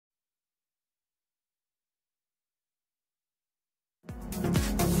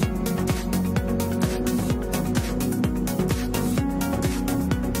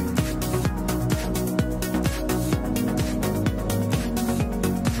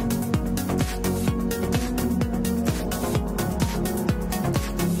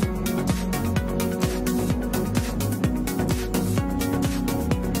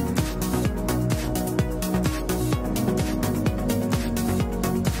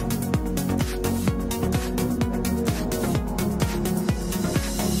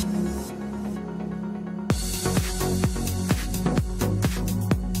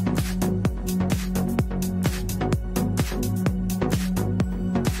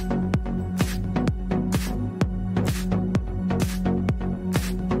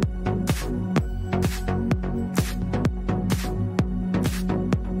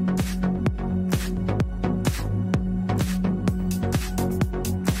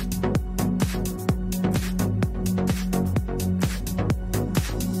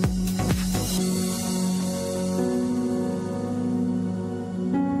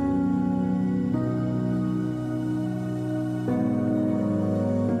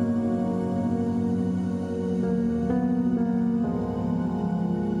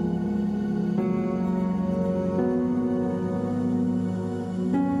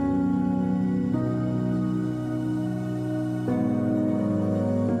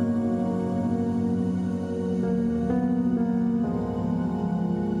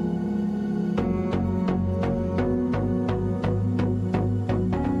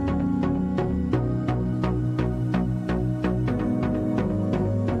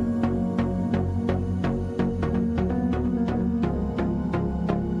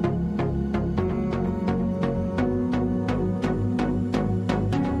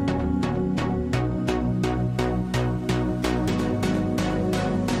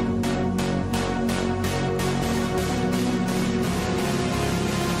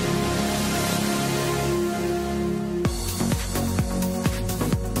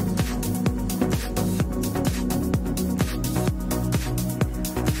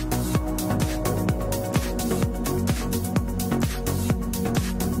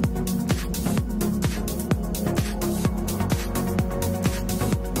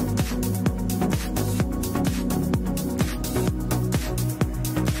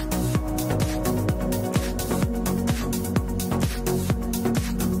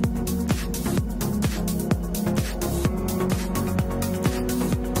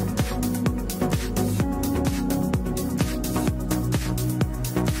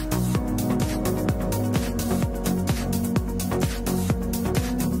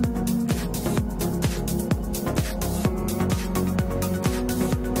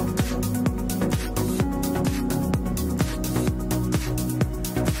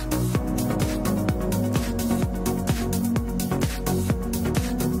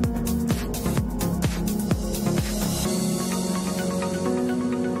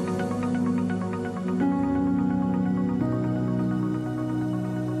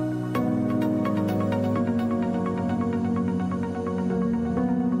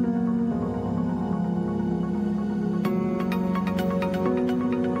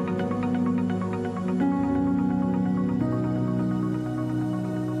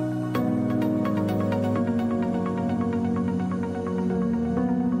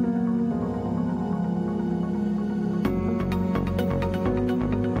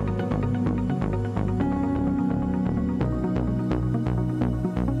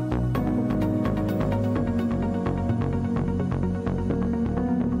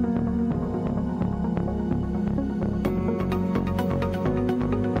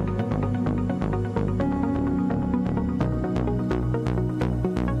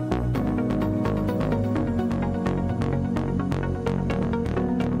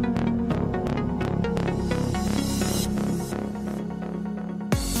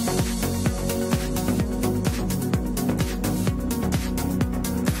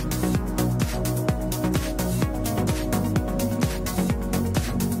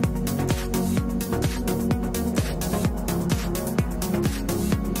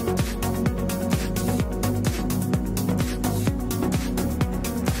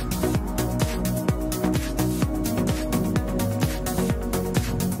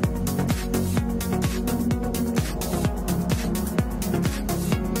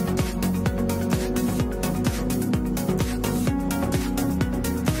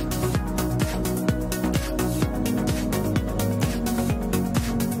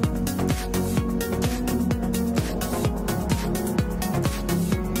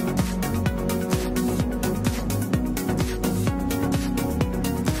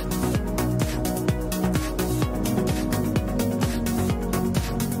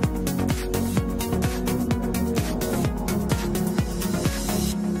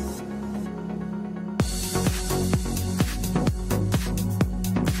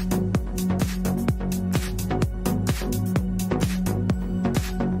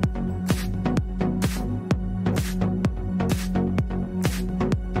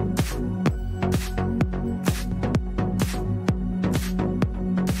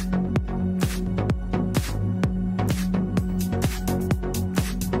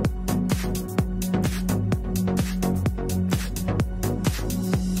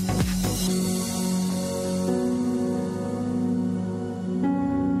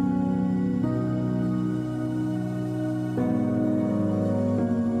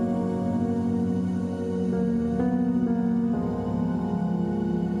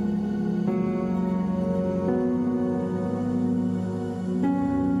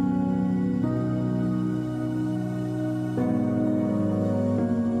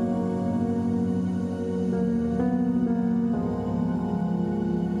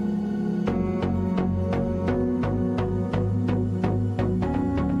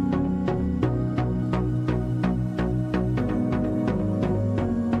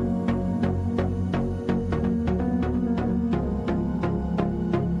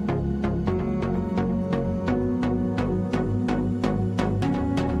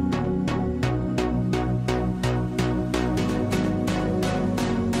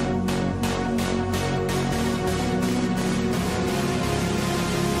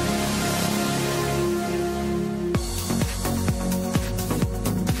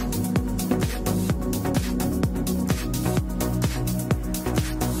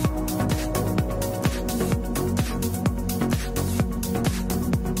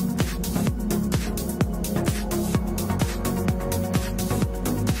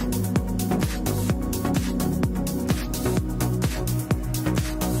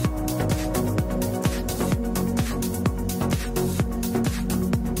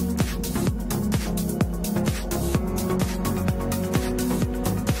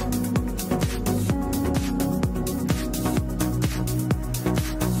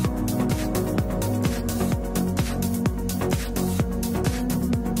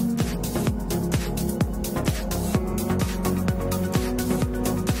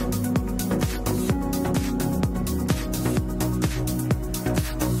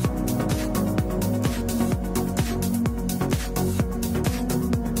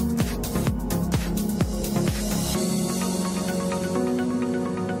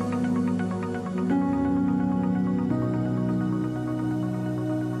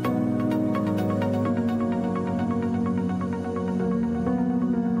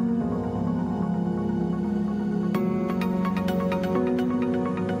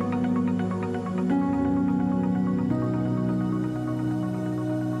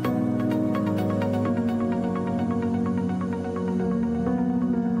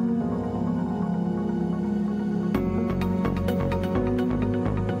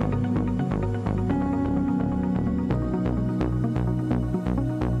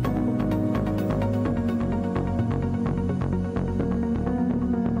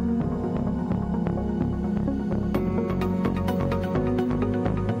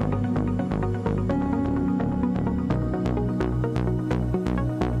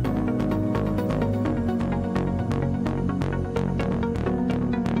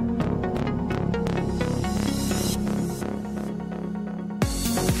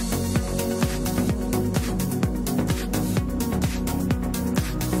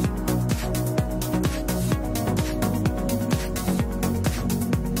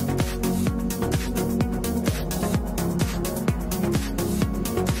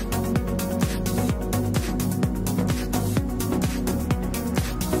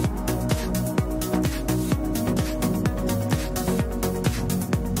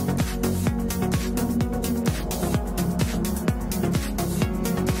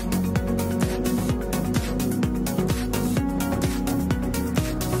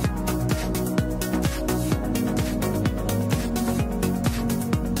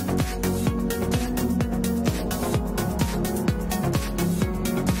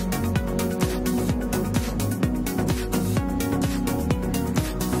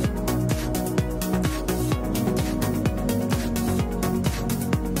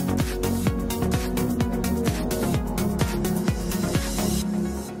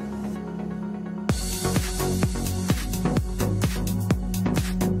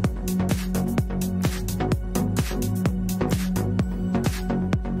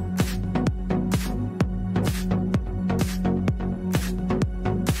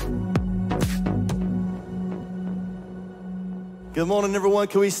Good morning, everyone.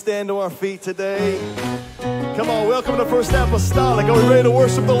 Can we stand to our feet today? Come on, welcome to First Apostolic. Are we ready to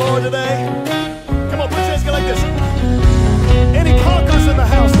worship the Lord today? Come on, put your hands together like this. Any conquerors in the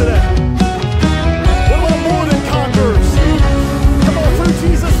house today? What about more than conquerors? Come on, through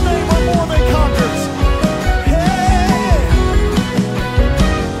Jesus' name, we're more than conquerors. Hey!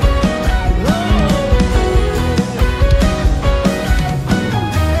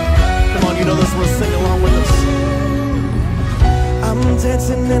 Come on, you know this one. Sing along with us. I'm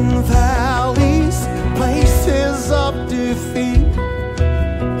dancing in valleys, places of defeat,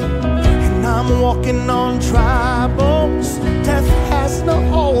 and I'm walking on dry bones. Death has no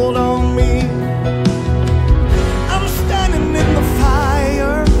hold on me. I'm standing in the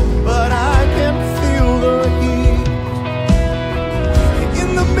fire, but I can feel the heat.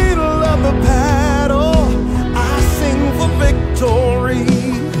 In the middle of the battle, I sing for victory,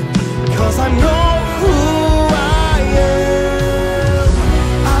 'cause I know who I am.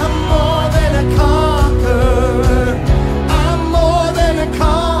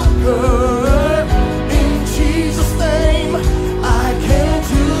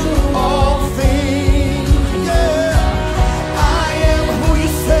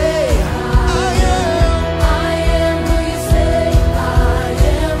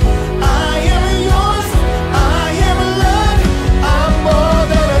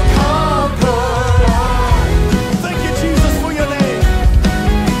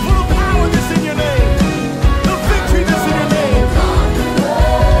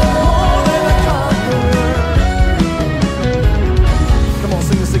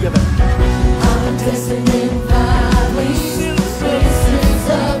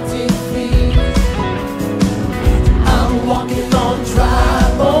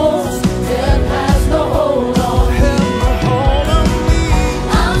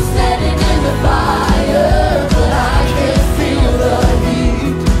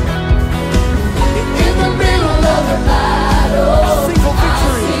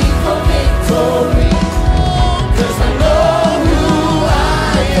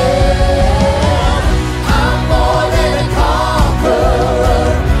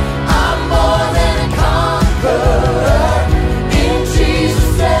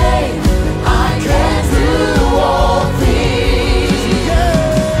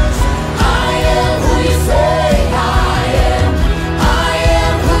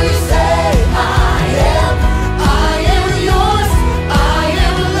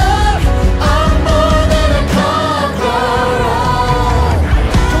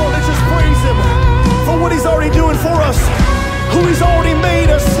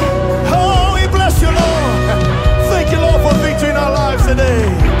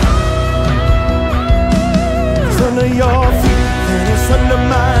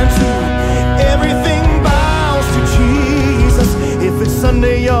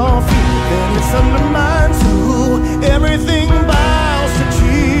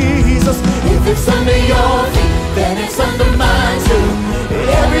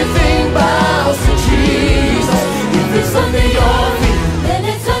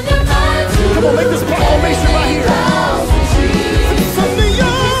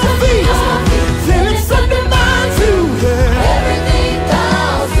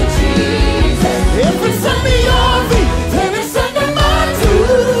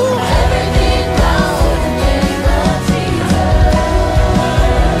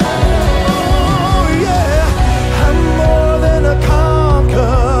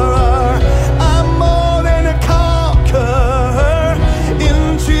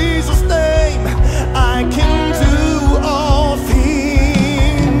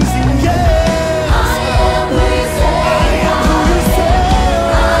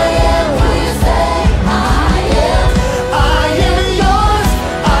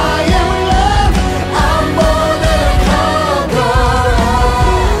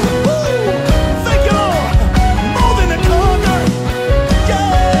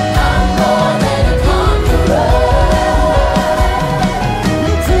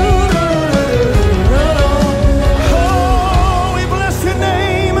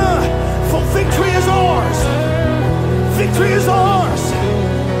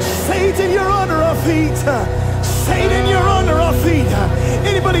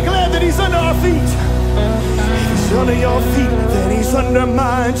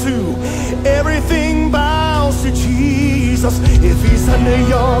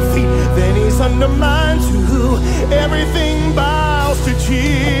 Everything bows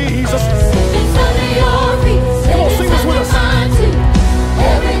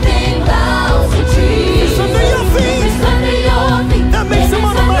to Jesus.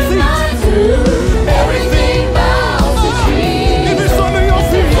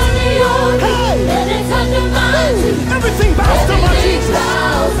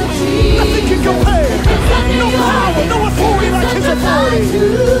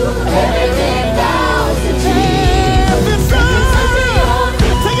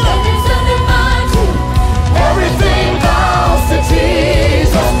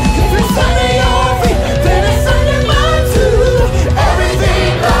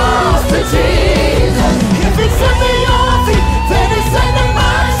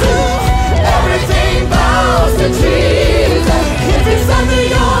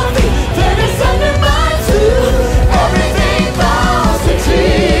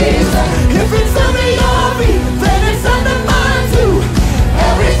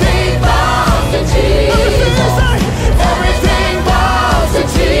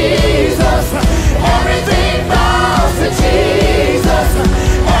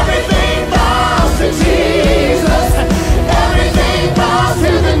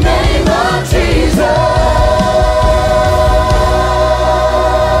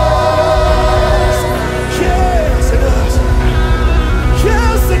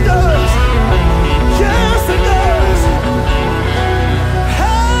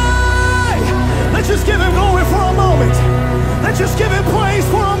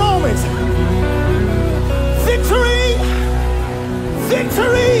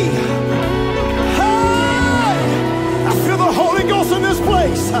 victory. Hey, I feel the Holy Ghost in this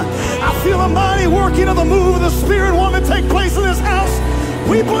place. I feel a mighty working of the move of the Spirit wanting to take place in this house.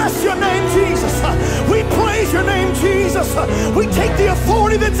 We bless your name, Jesus. We praise your name, Jesus. We take the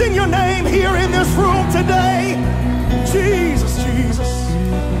authority that's in your name here in this room today. Jesus, Jesus.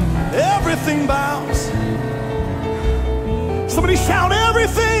 Everything bows. Somebody shout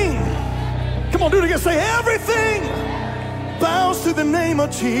everything. Come on, do it again. Say everything bows to the name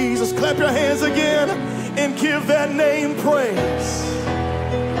of Jesus. Clap your hands again and give that name praise.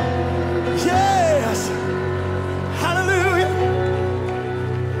 Yes. Hallelujah.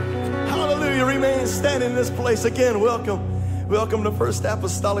 Hallelujah. Remain standing in this place again. Welcome. Welcome to First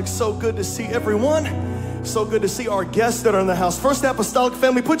Apostolic. So good to see everyone. So good to see our guests that are in the house. First Apostolic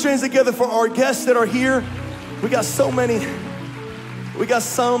family, put your hands together for our guests that are here. We got so many. We got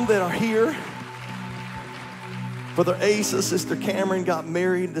some that are here. Brother Asa, Sister Cameron got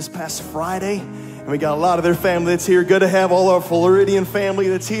married this past Friday. And we got a lot of their family that's here. Good to have all our Floridian family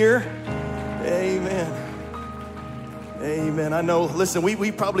that's here. Amen. Amen. I know, listen,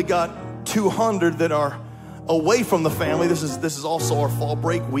 we probably got 200 that are away from the family. This is also our fall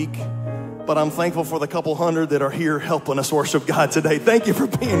break week. But I'm thankful for the couple hundred that are here helping us worship God today. Thank you for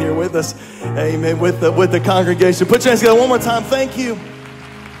being here with us. Amen. With the congregation. Put your hands together one more time. Thank you.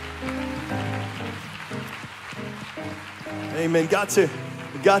 Amen. Got to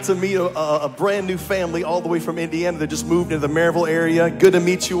meet a brand new family all the way from Indiana that just moved into the Maryville area. Good to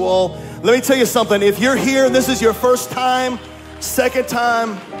meet you all. Let me tell you something. If you're here and this is your first time, second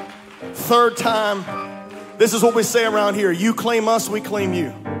time, third time, this is what we say around here. You claim us, we claim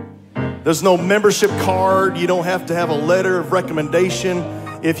you. There's no membership card. You don't have to have a letter of recommendation.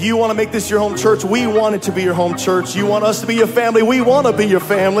 If you want to make this your home church, we want it to be your home church. You want us to be your family, we want to be your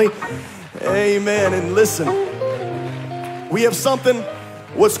family. Amen. And listen, we have something,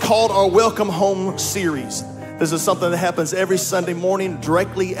 what's called our Welcome Home series. This is something that happens every Sunday morning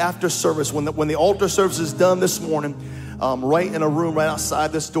directly after service. When the altar service is done this morning, right in a room right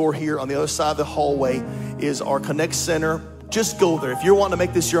outside this door here on the other side of the hallway is our Connect Center. Just go there. If you're wanting to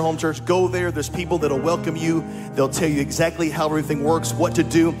make this your home church, go there. There's people that'll welcome you. They'll tell you exactly how everything works, what to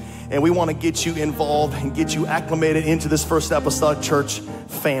do. And we want to get you involved and get you acclimated into this First Apostolic Church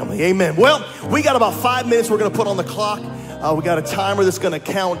family. Amen. Well, we got about 5 minutes we're going to put on the clock. We got a timer that's going to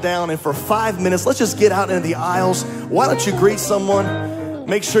count down. And for 5 minutes, let's just get out into the aisles. Why don't you greet someone?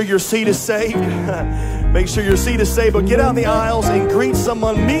 Make sure your seat is saved. Make sure your seat is saved. But get out in the aisles and greet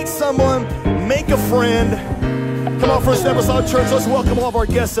someone. Meet someone. Make a friend. Come on, First Apostolic Church, let's welcome all of our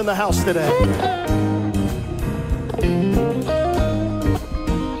guests in the house today.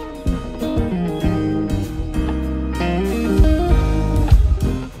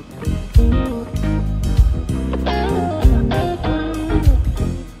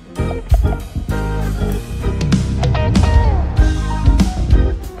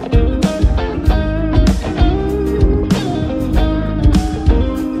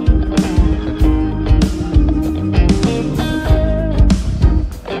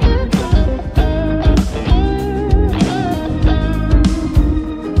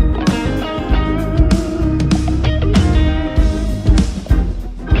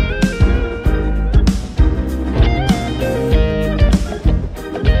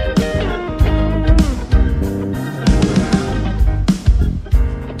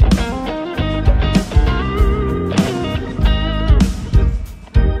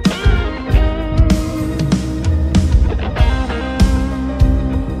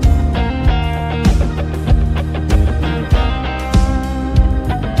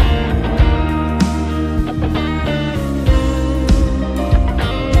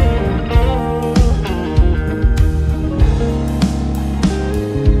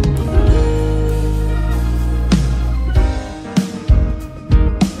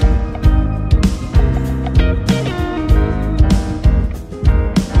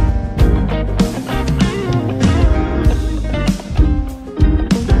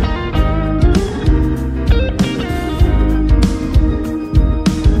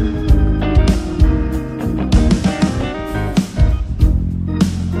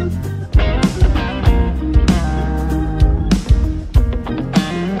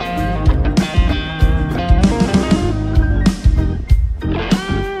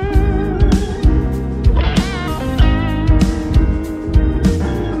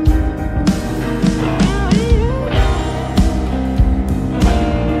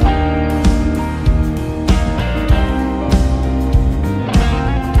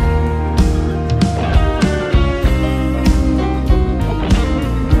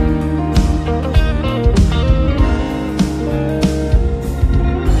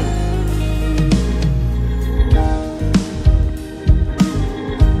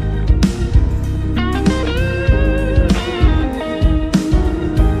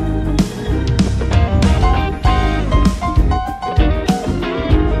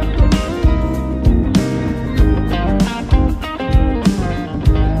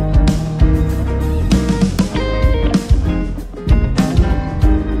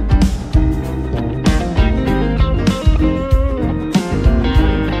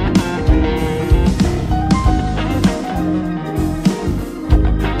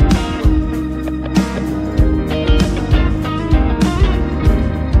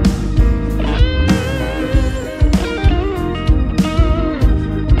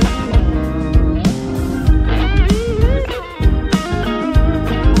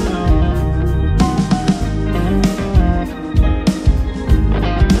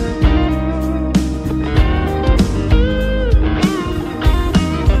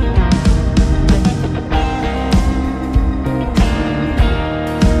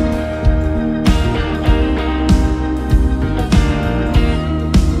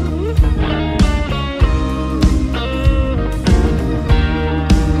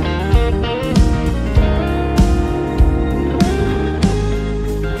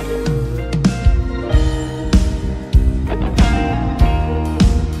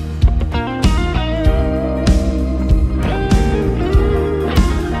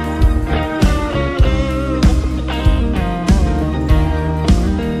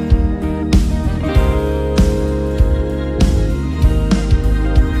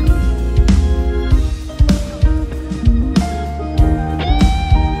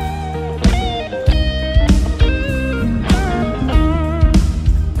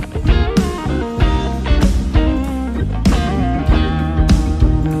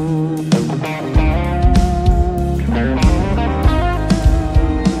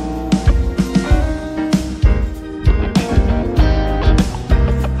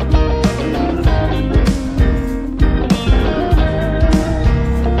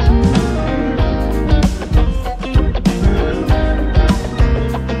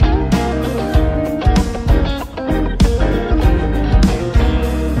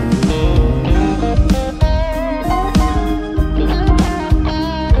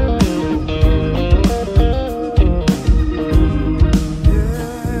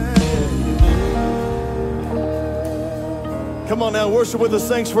 Come on now, worship with the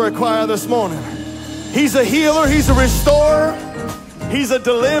sanctuary choir this morning. He's a healer, he's a restorer, he's a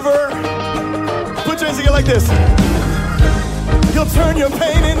deliverer. Put your hands together like this. He'll turn your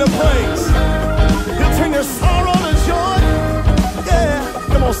pain into praise. He'll turn your sorrow to joy. Yeah.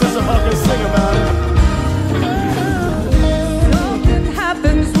 Come on, Sister Hawkins, sing about it. Something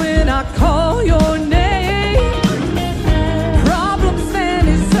happens when I call your name. Problems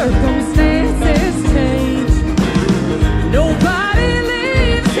vanish, circumstances change. Nobody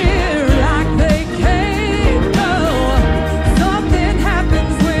leaves here like they came. No. Something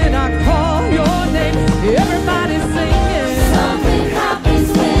happens when I call your name. Everybody's singing. Something happens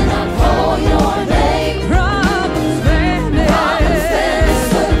when I call your name. Problems vanish,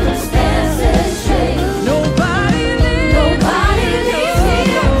 Circumstances change. nobody leaves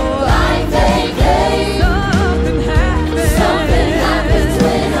here like they came. Something happens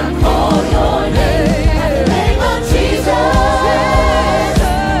when I call your name. At the name of Jesus,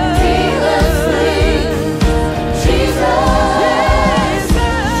 healers flee. Jesus,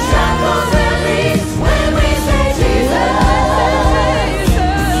 shackles release when we say Jesus.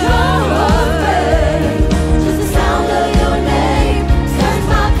 Just the sound of your name turns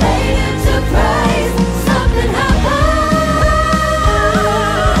my pain into praise. Something happens.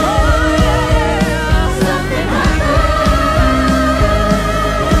 Something happens.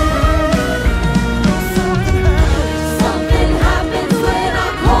 Something happens when I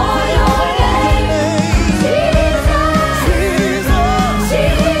call your name.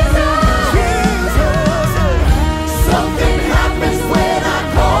 Jesus. Something happens when I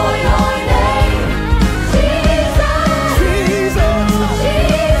call your name. Jesus.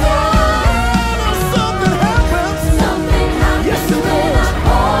 Something happens when I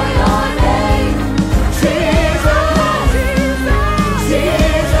call your name.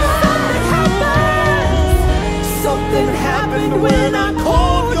 Something happened when I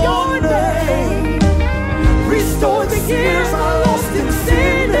called your name. Restore the years I lost in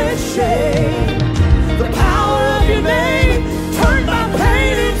sin and shame. The power of your name turned my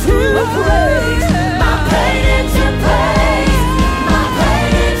pain into praise. My pain into praise. My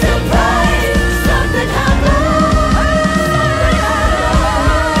pain into praise. Something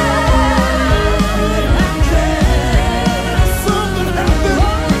Something happened.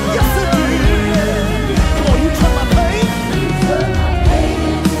 Yes, it did. Come on, you turn my pain.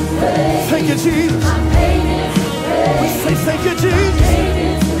 Thank you, Jesus. We say thank you, Jesus.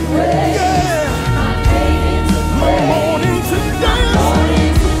 Yeah. My morning to dance.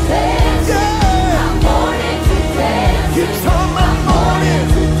 Yeah. You turn my morning.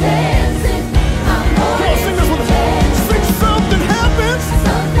 Come on, sing this with us. Sing something happens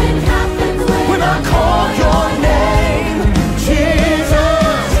when I call your name.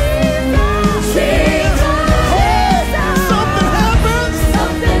 Jesus. Jesus. Hey, something happens.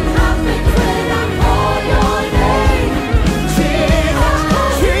 Something happens when I call your name. Jesus.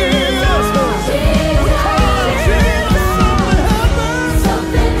 Jesus. We call Jesus. Something happens.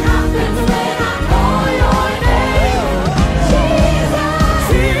 Something happens when I call your name.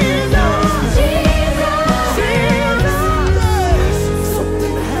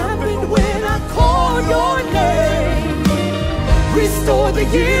 Something happened when I called your name. Restore the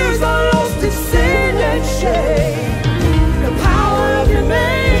years I lost in sin and shame. The power of your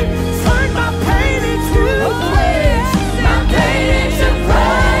name turned my pain into praise. My pain into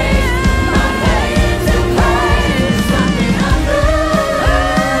praise. My pain into praise. Something happens.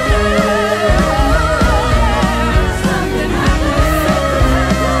 Something happens.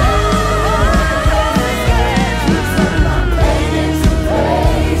 My pain into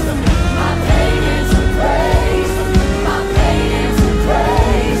praise. My pain into praise. My pain into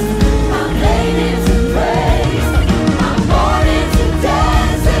praise. My pain into praise. I'm born into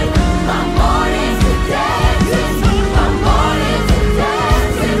dancing.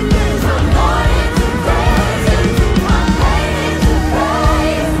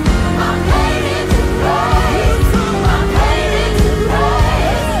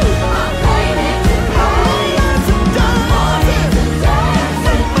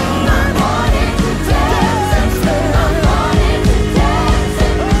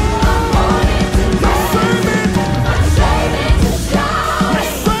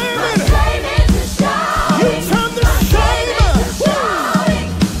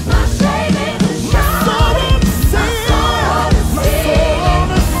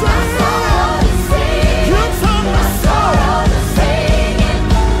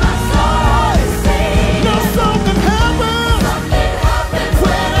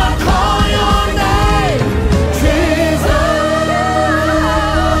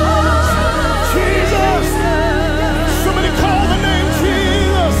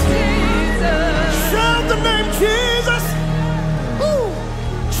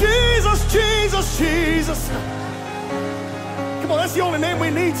 the only name we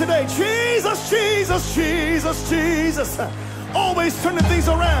need today. Jesus, Jesus, Jesus, Jesus. Always turning things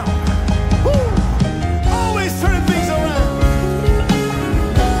around. Woo. Always turning things around.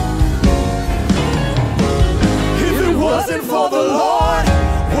 If it wasn't for the Lord,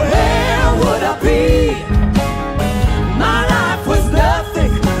 where would I be? My life was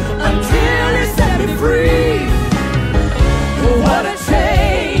nothing until He set me free. What a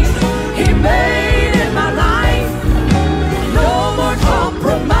change He made in my life. No more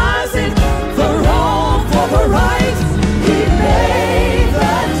compromising the wrong for the right. He made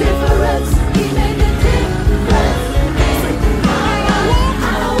the difference. He made the difference.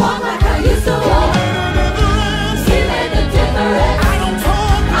 I don't walk like I used to walk. He made the difference.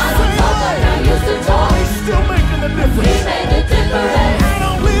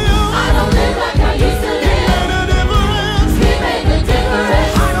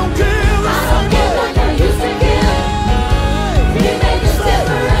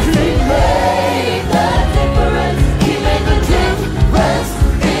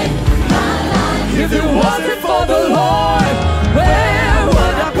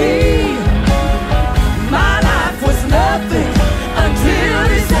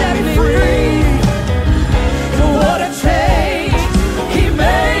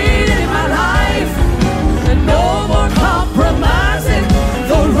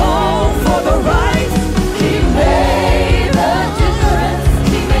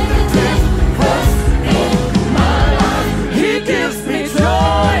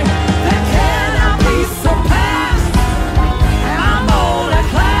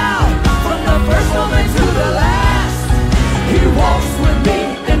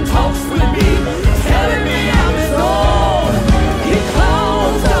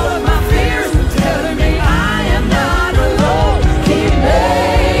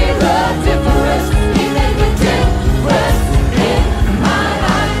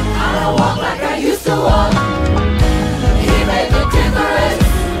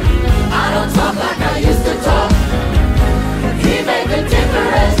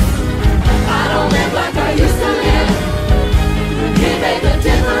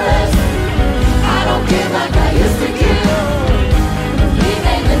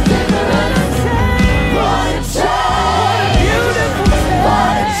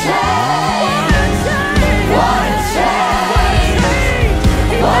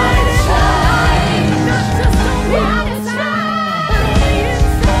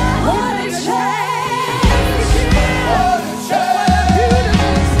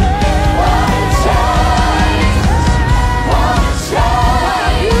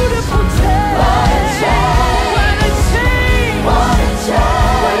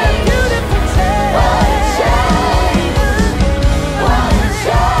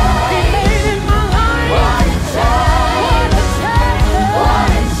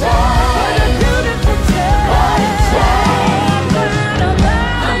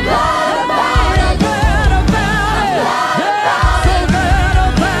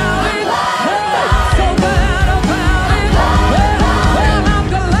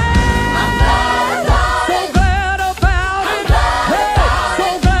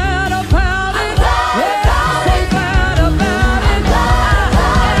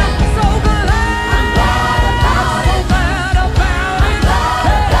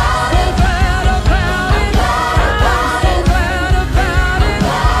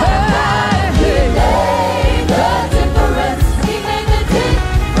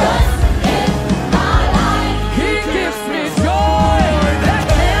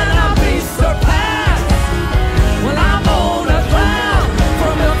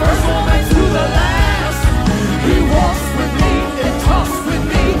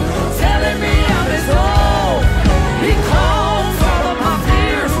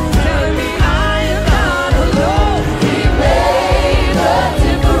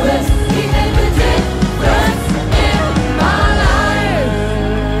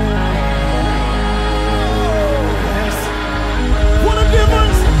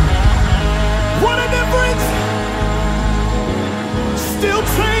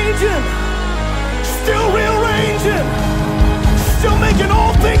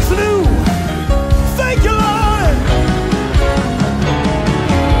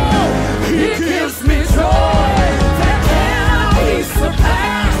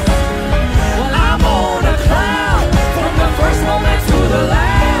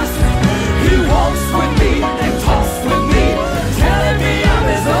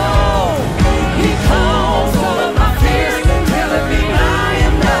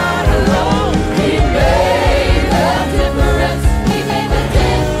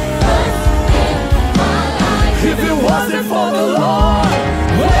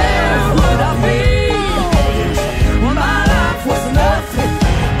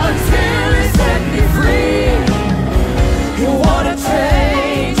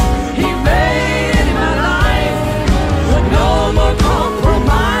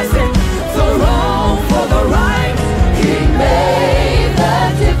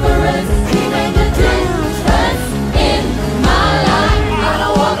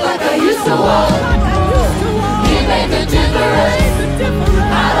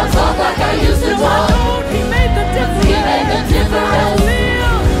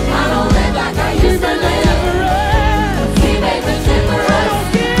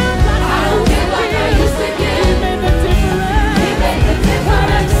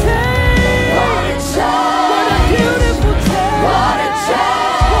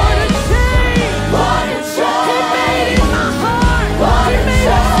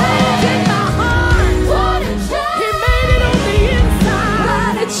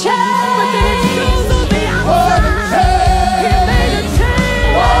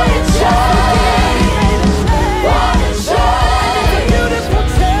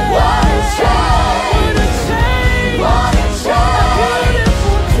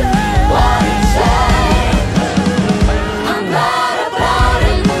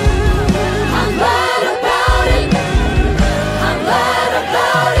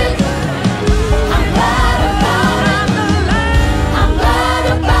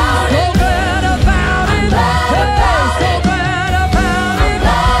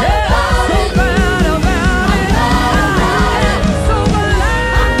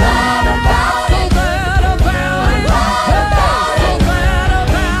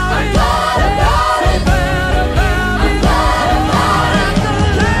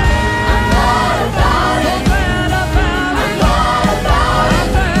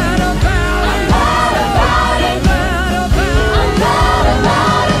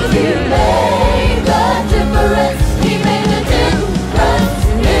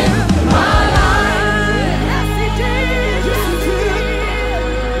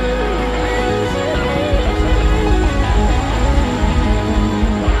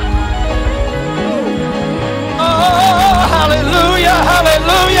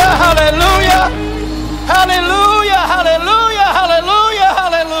 hallelujah, hallelujah, hallelujah, hallelujah, hallelujah,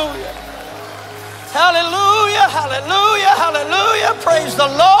 hallelujah. Hallelujah, hallelujah, hallelujah. Praise the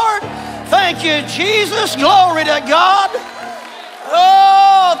Lord. Thank you, Jesus. Glory to God.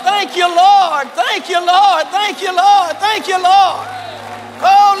 Oh, thank you, Lord. Thank you, Lord. Thank you, Lord. Thank you, Lord.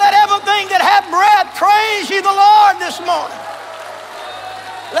 Oh, let everything that hath breath praise ye the Lord this morning.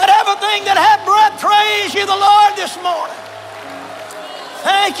 Let everything that hath breath praise ye the Lord this morning.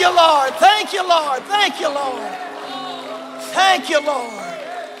 Thank you, Lord. Thank you, Lord. Thank you, Lord. Thank you, Lord.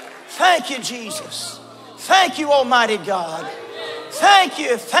 Thank you, Jesus. Thank you, Almighty God. Thank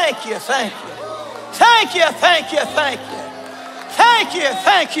you, thank you, thank you. Thank you, thank you, thank you. Thank you,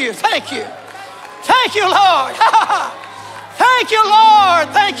 thank you, thank you. Thank you, Lord. Thank you, Lord.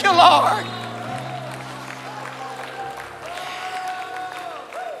 Thank you, Lord.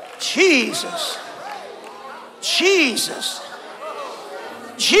 Jesus. Jesus.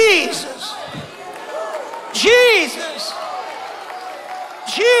 Jesus. Jesus.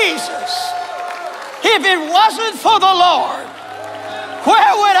 Jesus. If it wasn't for the Lord,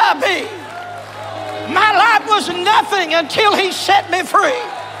 where would I be? My life was nothing until He set me free.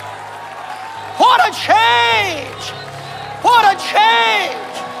 What a change! What a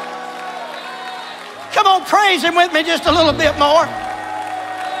change! Come on, praise Him with me just a little bit more.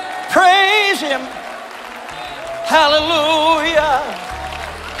 Praise Him. Hallelujah.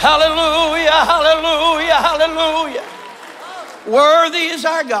 Hallelujah, hallelujah, hallelujah. Worthy is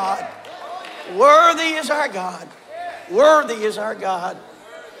our God. Worthy is our God. Worthy is our God.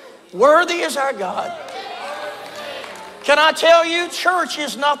 Worthy is our God. Can I tell you, church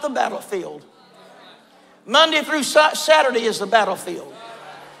is not the battlefield. Monday through Saturday is the battlefield.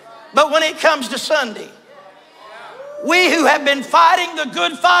 But when it comes to Sunday, we who have been fighting the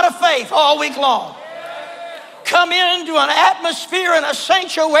good fight of faith all week long come into an atmosphere and a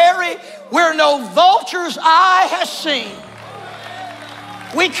sanctuary where no vulture's eye has seen.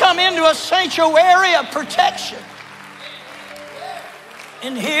 We come into a sanctuary of protection.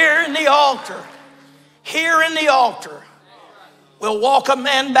 And here in the altar, we'll walk a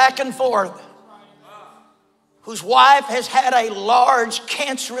man back and forth whose wife has had a large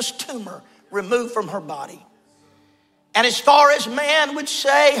cancerous tumor removed from her body. And as far as man would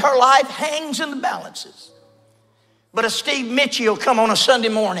say, her life hangs in the balances. But a Steve Mitchell will come on a Sunday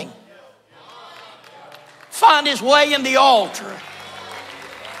morning, find his way in the altar,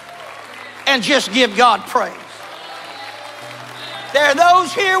 and just give God praise. There are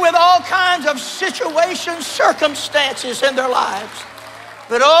those here with all kinds of situations, circumstances in their lives.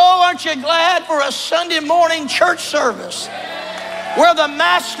 But oh, aren't you glad for a Sunday morning church service where the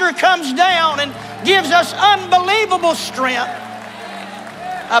Master comes down and gives us unbelievable strength.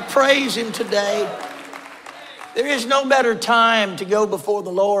 I praise Him today. There is no better time to go before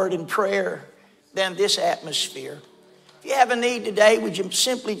the Lord in prayer than this atmosphere. If you have a need today, would you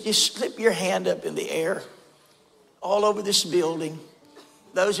simply just slip your hand up in the air all over this building?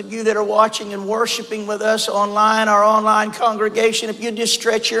 Those of you that are watching and worshiping with us online, our online congregation, if you just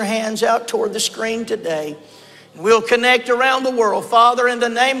stretch your hands out toward the screen today, we'll connect around the world. Father, in the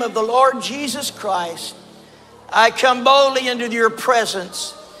name of the Lord Jesus Christ, I come boldly into your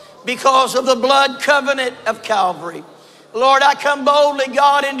presence because of the blood covenant of Calvary. Lord, I come boldly,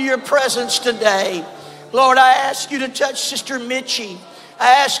 God, into your presence today. Lord, I ask you to touch Sister Mitchie. I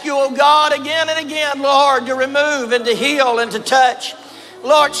ask you, oh God, again and again, Lord, to remove and to heal and to touch.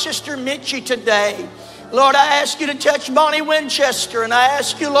 Lord, Sister Mitchie today. Lord, I ask you to touch Bonnie Winchester, and I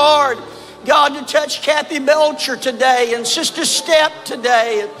ask you, Lord, God, to touch Kathy Belcher today, and Sister Step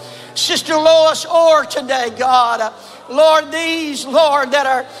today, and Sister Lois Orr today, God. Lord, these, Lord, that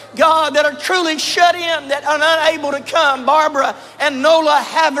are, God, that are truly shut in, that are unable to come, Barbara and Nola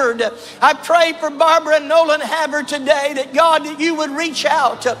Havard. I pray for Barbara and Nolan Havard today, that God, that you would reach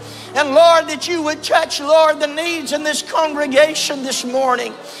out, and Lord, that you would touch, Lord, the needs in this congregation this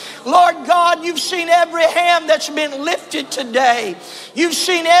morning. Lord God, you've seen every hand that's been lifted today. You've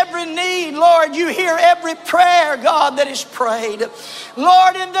seen every need, Lord. You hear every prayer, God, that is prayed.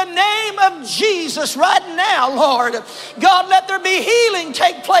 Lord, in the name of Jesus, right now, Lord, God, let there be healing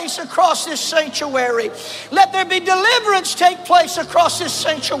take place across this sanctuary. Let there be deliverance take place across this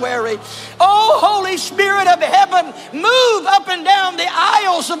sanctuary. Oh, Holy Spirit of heaven, move up and down the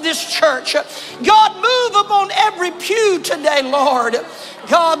aisles of this church. God, move upon every pew today, Lord.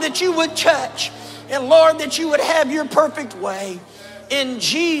 God, that you would touch, and Lord, that you would have your perfect way. In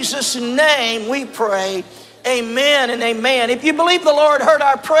Jesus' name we pray. Amen and amen. If you believe the Lord heard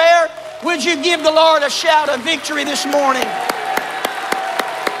our prayer, would you give the Lord a shout of victory this morning?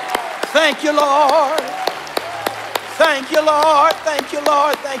 Thank you, Lord. Thank you, Lord. Thank you,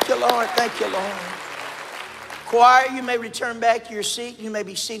 Lord. Thank you, Lord. Thank you, Lord. Choir, you may return back to your seat. You may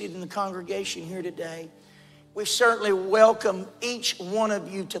be seated in the congregation here today. We certainly welcome each one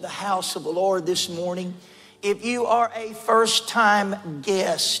of you to the house of the Lord this morning. If you are a first-time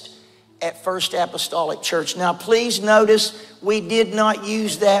guest at First Apostolic Church, now please notice we did not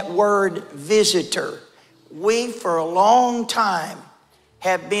use that word visitor. We, for a long time,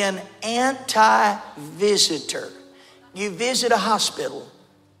 have been anti-visitor. You visit a hospital.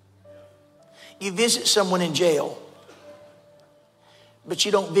 You visit someone in jail. But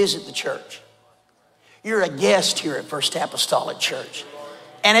you don't visit the church. You're a guest here at First Apostolic Church.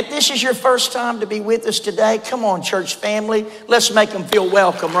 And if this is your first time to be with us today, come on, church family. Let's make them feel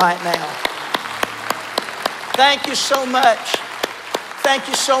welcome right now. Thank you so much. Thank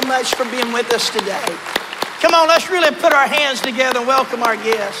you so much for being with us today. Come on, let's really put our hands together and welcome our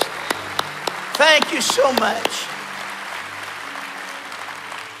guests. Thank you so much.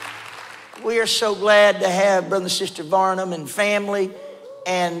 We are so glad to have Brother and Sister Varnum and family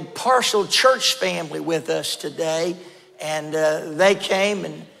and partial church family with us today. And they came,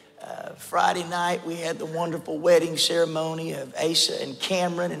 and Friday night we had the wonderful wedding ceremony of Asa and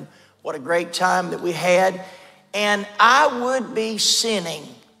Cameron, and what a great time that we had. And I would be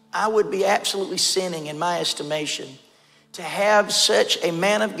absolutely sinning in my estimation to have such a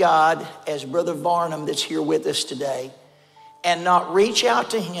man of God as Brother Varnum that's here with us today and not reach out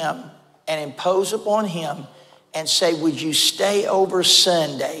to him and impose upon him and say, would you stay over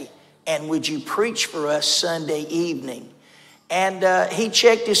Sunday and would you preach for us Sunday evening? And he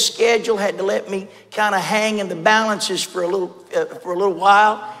checked his schedule, had to let me kind of hang in the balances for a little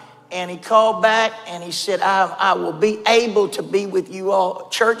while. And he called back and he said, I will be able to be with you all,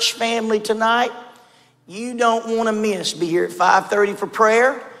 church family, tonight. You don't want to miss. Be here at 5:30 for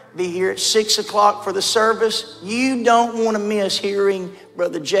prayer. Be here at 6 o'clock for the service. You don't want to miss hearing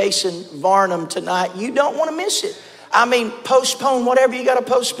Brother Jason Varnum tonight. You don't want to miss it. I mean, postpone whatever you got to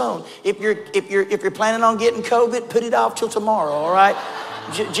postpone. If you're planning on getting COVID, put it off till tomorrow. All right,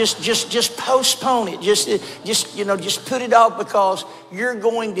 just postpone it. Just put it off, because you're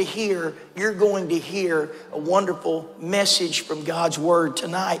going to hear a wonderful message from God's Word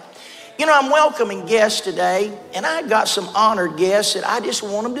tonight. You know, I'm welcoming guests today, and I got some honored guests that I just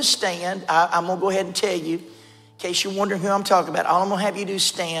want them to stand. I'm going to go ahead and tell you, in case you're wondering who I'm talking about, all I'm going to have you do is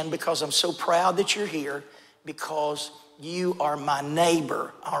stand, because I'm so proud that you're here, because you are my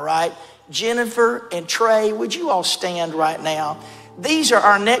neighbor, all right? Jennifer and Trey, would you all stand right now? These are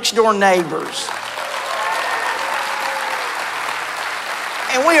our next door neighbors.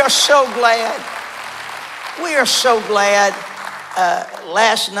 And we are so glad. We are so glad.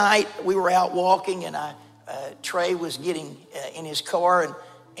 Last night we were out walking, and Trey was getting in his car,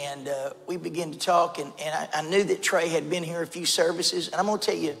 and we began to talk, and I knew that Trey had been here a few services. And I'm going to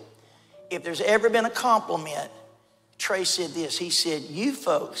tell you, if there's ever been a compliment, Trey said this. He said, you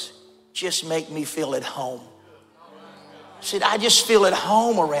folks just make me feel at home. He said, I just feel at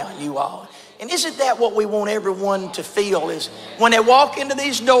home around you all. And isn't that what we want everyone to feel, is when they walk into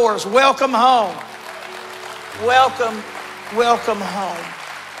these doors, welcome home. Welcome home.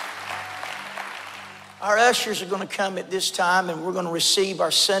 Our ushers are going to come at this time, and we're going to receive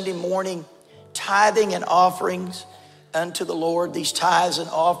our Sunday morning tithing and offerings unto the Lord. These tithes and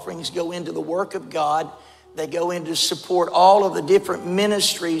offerings go into the work of God. They go into support all of the different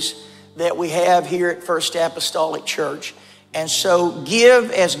ministries that we have here at First Apostolic Church. And so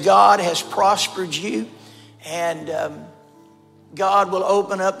give as God has prospered you, and God will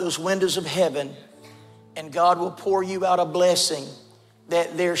open up those windows of heaven, and God will pour you out a blessing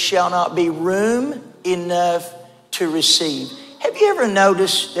that there shall not be room enough to receive. Have you ever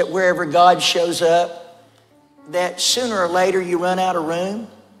noticed that wherever God shows up, that sooner or later you run out of room?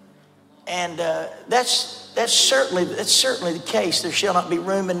 And that's certainly the case. There shall not be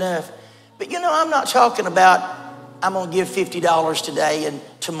room enough. But you know, I'm not talking about I'm going to give $50 today and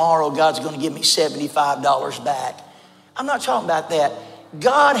tomorrow God's going to give me $75 back. I'm not talking about that.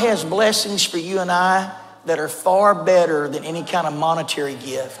 God has blessings for you and I that are far better than any kind of monetary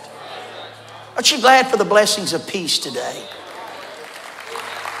gift. Aren't you glad for the blessings of peace today?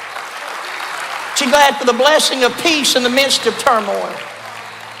 Aren't you glad for the blessing of peace in the midst of turmoil?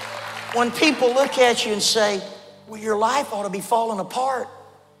 When people look at you and say, well, your life ought to be falling apart,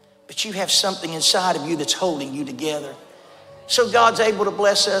 but you have something inside of you that's holding you together. So God's able to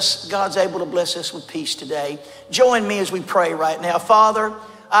bless us. God's able to bless us with peace today. Join me as we pray right now. Father,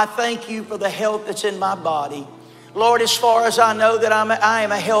 I thank you for the health that's in my body. Lord, as far as I know that I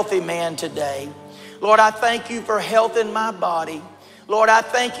am a healthy man today. Lord, I thank you for health in my body. Lord, I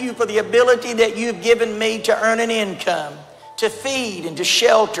thank you for the ability that you've given me to earn an income, to feed and to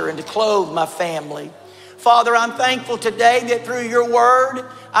shelter and to clothe my family. Father, I'm thankful today that through your word,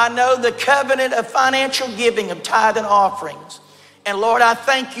 I know the covenant of financial giving of tithe and offerings. And Lord, I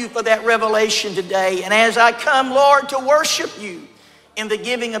thank you for that revelation today. And as I come, Lord, to worship you in the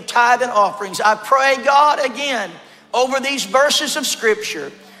giving of tithe and offerings, I pray, God, again, over these verses of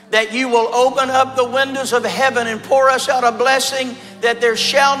Scripture, that you will open up the windows of heaven and pour us out a blessing that there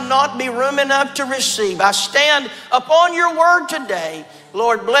shall not be room enough to receive. I stand upon your word today.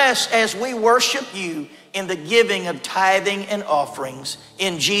 Lord, bless as we worship you in the giving of tithing and offerings.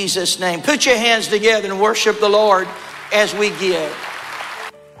 In Jesus' name. Put your hands together and worship the Lord as we give.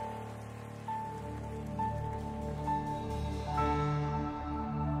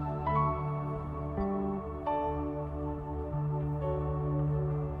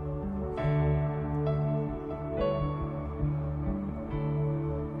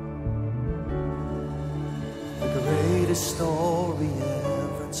 Story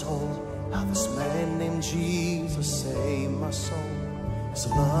ever told, how this man named Jesus saved my soul. His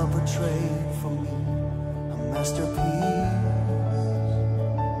love portrayed for me a masterpiece.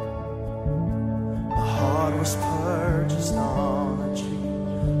 My heart was purchased on a tree.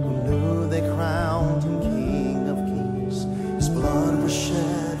 Who knew they crowned him King of Kings? His blood was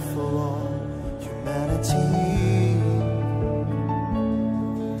shed for all humanity.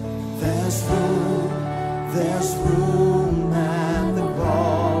 There's room at the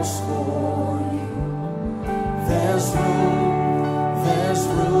cross for you. There's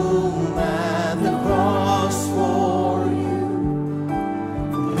room at the cross for you.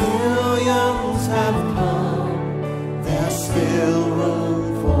 The millions have come, there's still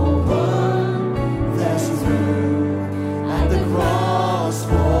room for one. There's room at the cross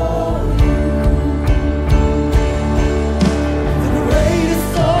for you. The greatest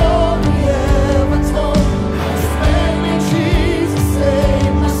story ever told.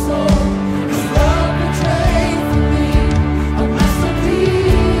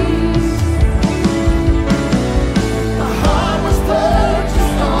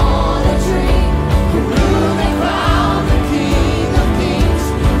 Purchased on a tree, who knew they crowned the King of Kings.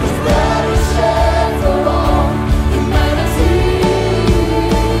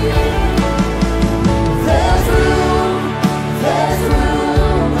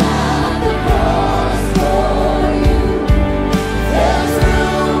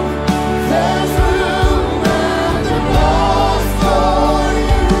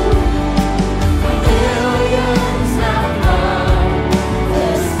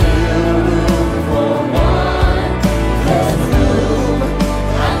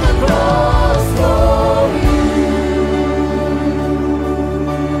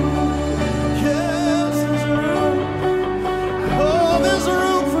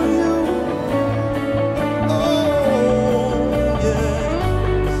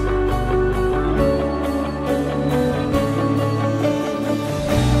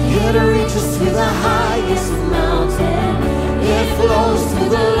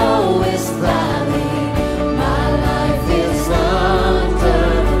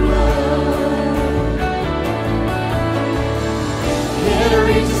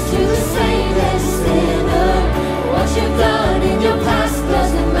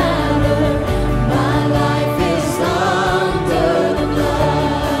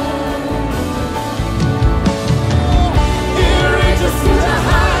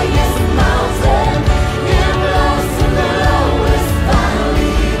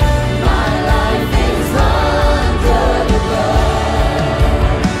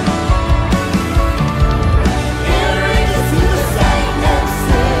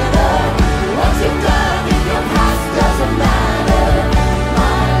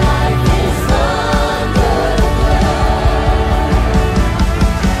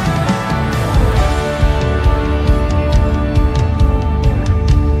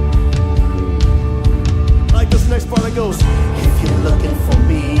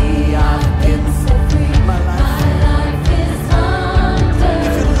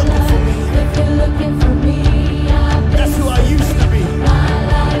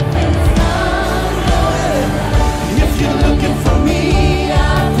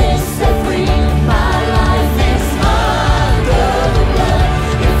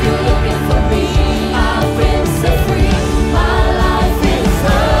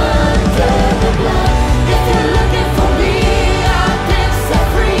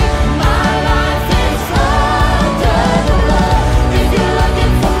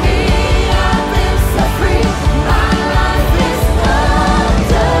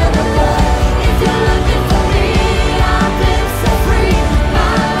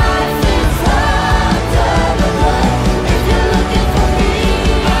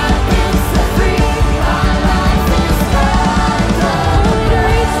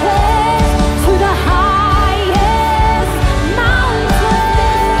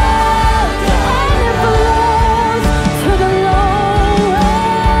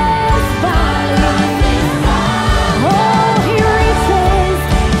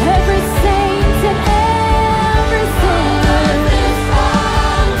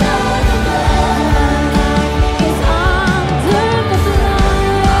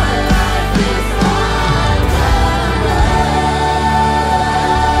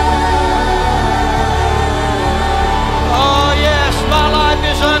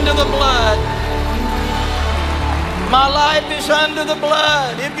 My life is under the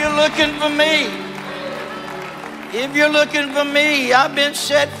blood. If you're looking for me, I've been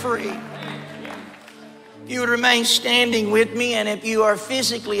set free. If you would remain standing with me, and if you are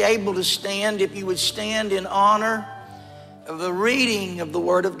physically able to stand, if you would stand in honor of the reading of the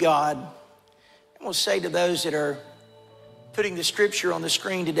Word of God. I'm going to say to those that are putting the scripture on the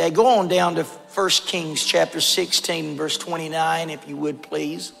screen today, go on down to 1 Kings chapter 16, verse 29, if you would,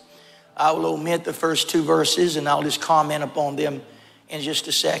 please. I will omit the first two verses, and I'll just comment upon them in just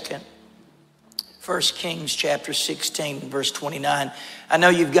a second. 1 Kings chapter 16, verse 29. I know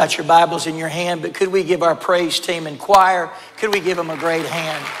you've got your Bibles in your hand, but could we give our praise team and choir, could we give them a great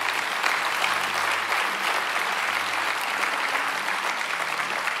hand?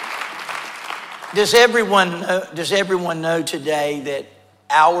 Does everyone know today that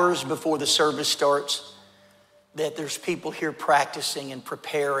hours before the service starts, that there's people here practicing and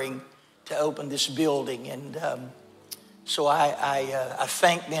preparing to open this building? And so I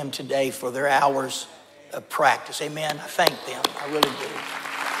thank them today for their hours of practice. Amen. I thank them. I really do.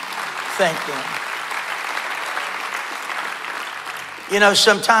 Thank them. You know,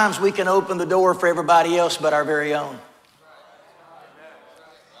 sometimes we can open the door for everybody else but our very own.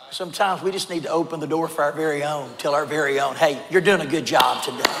 Sometimes we just need to open the door for our very own, tell our very own, hey, you're doing a good job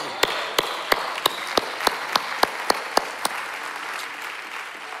today.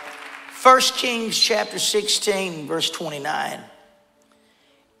 First Kings chapter 16, verse 29.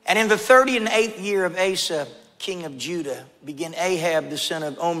 And in the 38th year of Asa, king of Judah, began Ahab the son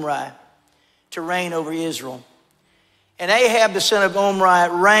of Omri to reign over Israel. And Ahab the son of Omri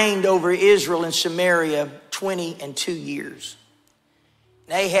reigned over Israel in Samaria 22 years.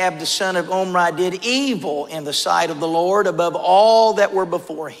 Ahab the son of Omri did evil in the sight of the Lord above all that were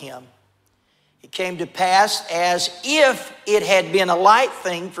before him. It came to pass as if it had been a light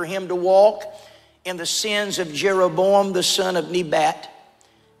thing for him to walk in the sins of Jeroboam the son of Nebat,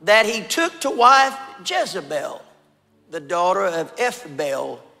 that he took to wife Jezebel, the daughter of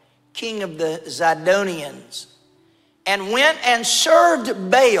Ethbaal, king of the Zidonians, and went and served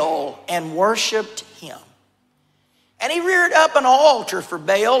Baal and worshiped him. And he reared up an altar for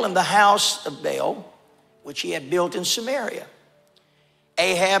Baal in the house of Baal, which he had built in Samaria.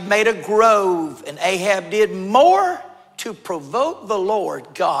 Ahab made a grove, and Ahab did more to provoke the Lord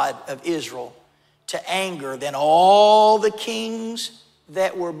God of Israel to anger than all the kings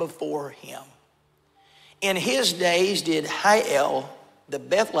that were before him. In his days did Hiel the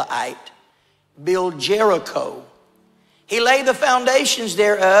Bethlehemite build Jericho. He laid the foundations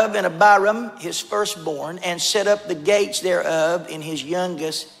thereof in Abiram, his firstborn, and set up the gates thereof in his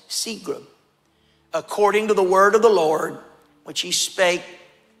youngest Segub, according to the word of the Lord, which he spake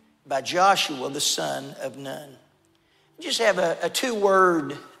by Joshua the son of Nun. Just have a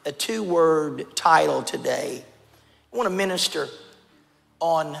two-word title today. I want to minister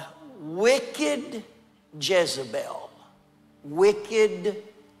on wicked Jezebel. Wicked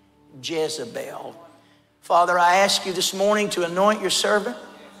Jezebel. Father, I ask you this morning to anoint your servant.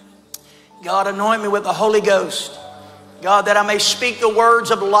 God, anoint me with the Holy Ghost. God, that I may speak the words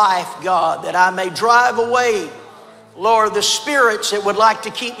of life. God, that I may drive away, Lord, the spirits that would like to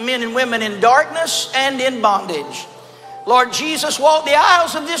keep men and women in darkness and in bondage. Lord Jesus, walk the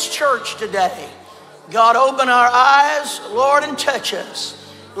aisles of this church today. God, open our eyes, Lord, and touch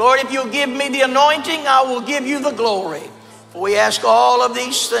us. Lord, if you'll give me the anointing, I will give you the glory. For we ask all of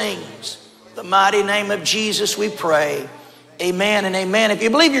these things. In the mighty name of Jesus we pray. Amen and amen. If you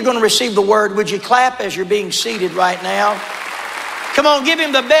believe you're going to receive the word, would you clap as you're being seated right now? Come on, give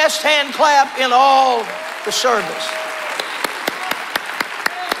him the best hand clap in all the service.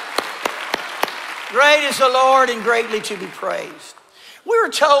 Great is the Lord and greatly to be praised. We were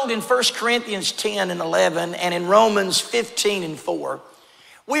told in 1 Corinthians 10 and 11 and in Romans 15 and 4,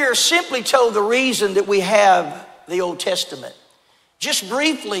 we are simply told the reason that we have the Old Testament. Just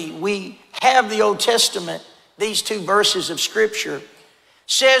briefly, we have the Old Testament, these two verses of Scripture,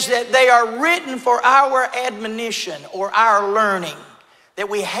 says that they are written for our admonition or our learning, that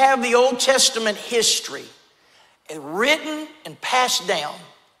we have the Old Testament history written and passed down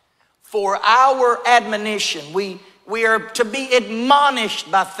for our admonition. We are to be admonished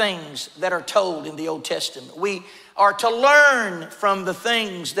by things that are told in the Old Testament. We are to learn from the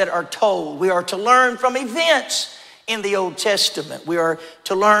things that are told. We are to learn from events in the Old Testament. We are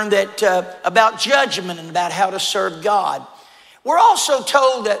to learn that about judgment and about how to serve God. We're also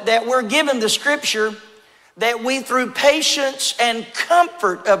told that we're given the Scripture that we, through patience and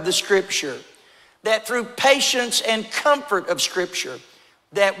comfort of the Scripture, that through patience and comfort of Scripture,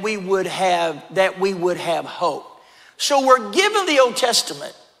 that we would have hope. So we're given the Old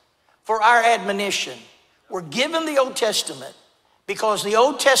Testament for our admonition. We're given the Old Testament because the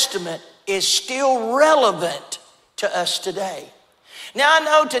Old Testament is still relevant to us today. Now, I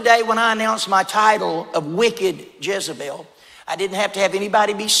know today when I announced my title of Wicked Jezebel, I didn't have to have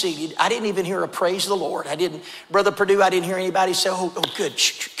anybody be seated. I didn't even hear a praise the Lord. Brother Perdue, I didn't hear anybody say, oh, good.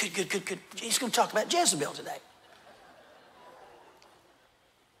 He's going to talk about Jezebel today.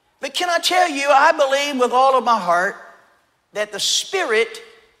 But can I tell you, I believe with all of my heart that the spirit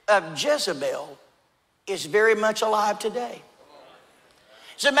of Jezebel is very much alive today.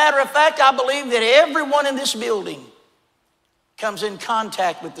 As a matter of fact, I believe that everyone in this building comes in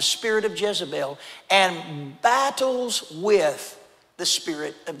contact with the spirit of Jezebel and battles with the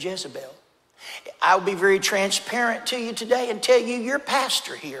spirit of Jezebel. I'll be very transparent to you today and tell you your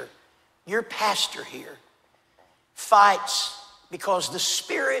pastor here fights because the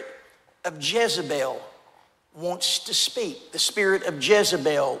spirit of Jezebel wants to speak. The spirit of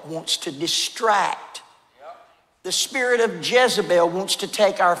Jezebel wants to distract. The spirit of Jezebel wants to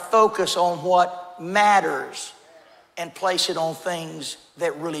take our focus on what matters and place it on things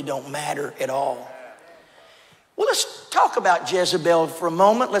that really don't matter at all. Well, let's talk about Jezebel for a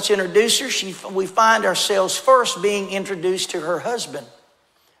moment. Let's introduce her. We find ourselves first being introduced to her husband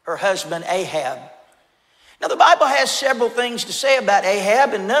Ahab. Now, the Bible has several things to say about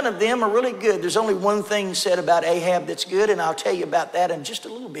Ahab, and none of them are really good. There's only one thing said about Ahab that's good, and I'll tell you about that in just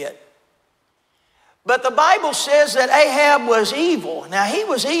a little bit. But the Bible says that Ahab was evil. Now, he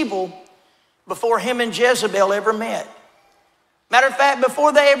was evil before him and Jezebel ever met. Matter of fact,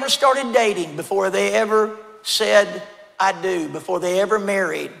 before they ever started dating, before they ever said, I do, before they ever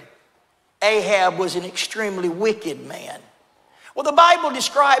married, Ahab was an extremely wicked man. Well, the Bible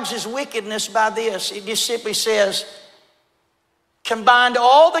describes his wickedness by this. It just simply says, combined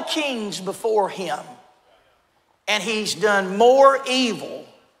all the kings before him, and he's done more evil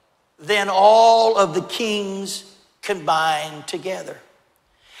than all of the kings combined together.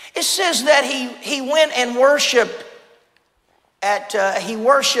 It says that he went and worshiped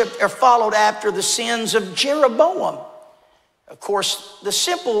or followed after the sins of Jeroboam. Of course, the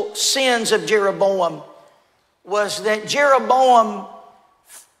simple sins of Jeroboam was that Jeroboam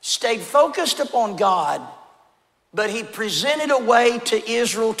stayed focused upon God, but he presented a way to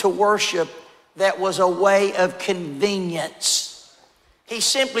Israel to worship that was a way of convenience.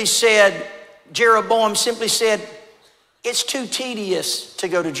 Jeroboam simply said, it's too tedious to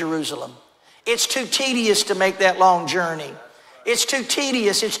go to Jerusalem. It's too tedious to make that long journey. It's too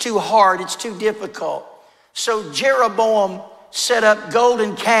tedious, it's too hard, it's too difficult. So Jeroboam set up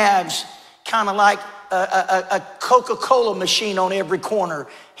golden calves, kind of like a Coca-Cola machine on every corner.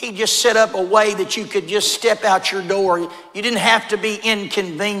 He just set up a way that you could just step out your door. You didn't have to be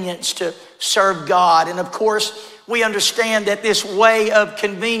inconvenienced to serve God. And of course, we understand that this way of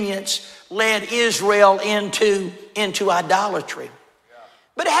convenience led Israel into idolatry.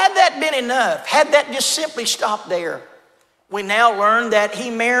 But had that been enough, had that just simply stopped there, we now learn that he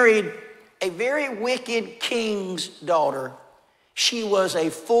married a very wicked king's daughter. She was a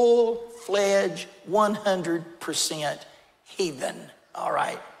full-fledged 100% heathen, all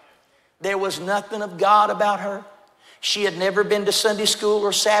right? There was nothing of God about her. She had never been to Sunday school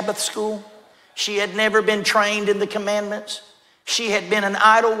or Sabbath school. She had never been trained in the commandments. She had been an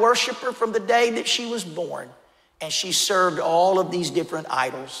idol worshiper from the day that she was born, and she served all of these different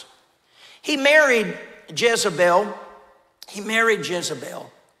idols. He married Jezebel.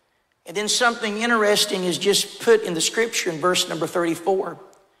 And then something interesting is just put in the scripture in verse number 34.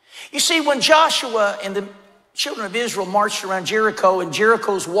 You see, when Joshua and the children of Israel marched around Jericho and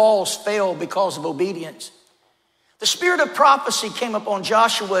Jericho's walls fell because of obedience, the spirit of prophecy came upon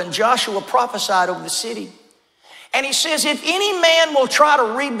Joshua, and Joshua prophesied over the city. And he says, if any man will try to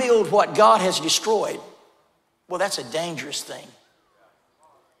rebuild what God has destroyed, well, that's a dangerous thing.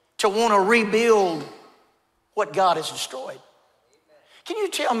 To want to rebuild what God has destroyed. Can you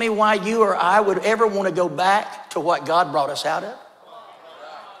tell me why you or I would ever want to go back to what God brought us out of?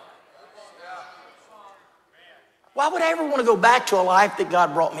 Why would I ever want to go back to a life that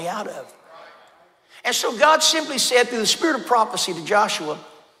God brought me out of? And so God simply said through the spirit of prophecy to Joshua,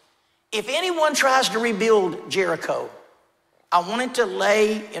 if anyone tries to rebuild Jericho, I want it to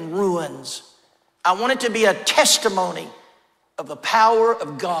lay in ruins. I want it to be a testimony of the power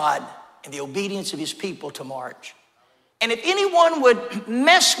of God and the obedience of his people to march. And if anyone would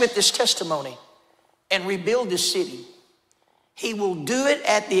mess with this testimony and rebuild this city, he will do it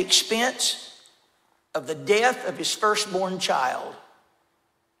at the expense of the death of his firstborn child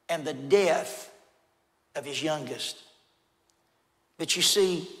and the death of his youngest. But you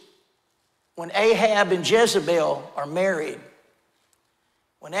see, when Ahab and Jezebel are married,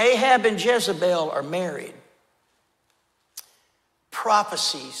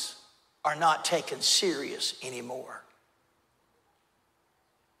 prophecies are not taken serious anymore.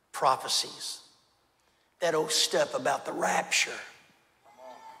 Prophecies. That old stuff about the rapture.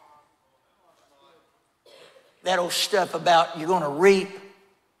 That old stuff about you're going to reap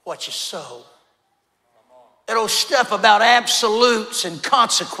what you sow. That old stuff about absolutes and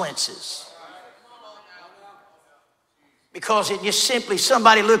consequences. Because it just simply,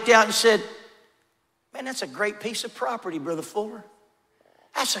 somebody looked out and said, man, that's a great piece of property, Brother Fuller.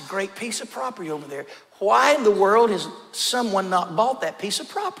 That's a great piece of property over there. Why in the world has someone not bought that piece of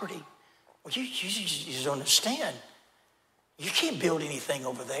property? Well, you just don't understand. You can't build anything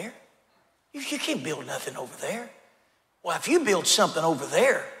over there. You can't build nothing over there. Well, if you build something over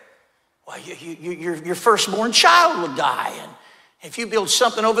there, well, your firstborn child will die. And if you build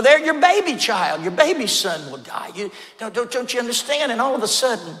something over there, your baby child, your baby son will die. Don't you understand? And all of a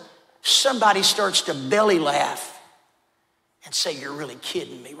sudden, somebody starts to belly laugh and say, you're really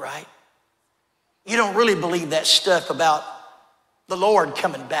kidding me, right? You don't really believe that stuff about the Lord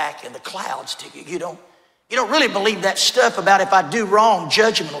coming back in the clouds, do you? You don't really believe that stuff about if I do wrong,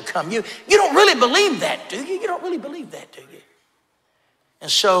 judgment will come. You don't really believe that, do you? You don't really believe that, do you? And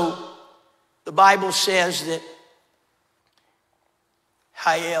so the Bible says that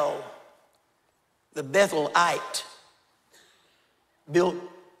Hiel, the Bethelite, built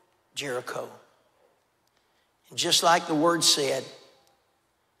Jericho. And just like the word said,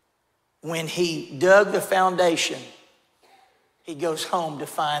 when he dug the foundation, he goes home to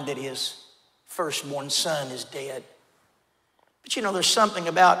find that his firstborn son is dead. But you know, there's something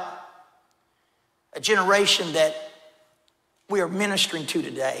about a generation that we are ministering to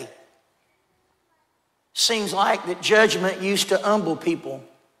today. Seems like that judgment used to humble people,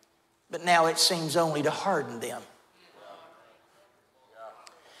 but now it seems only to harden them.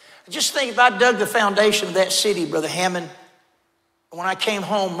 Just think if I dug the foundation of that city, Brother Hammond, when I came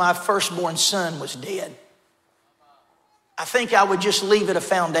home, my firstborn son was dead. I think I would just leave it a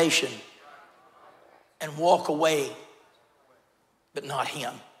foundation and walk away, but not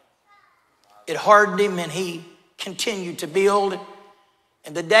him. It hardened him and he continued to build.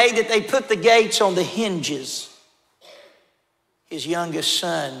 And the day that they put the gates on the hinges, his youngest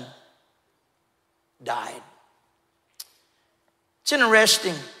son died. It's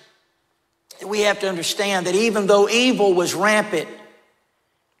interesting that we have to understand that even though evil was rampant,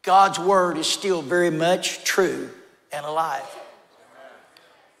 God's word is still very much true and alive.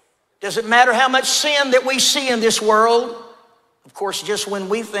 Doesn't matter how much sin that we see in this world. Of course, just when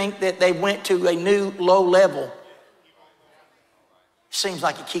we think that they went to a new low level, it seems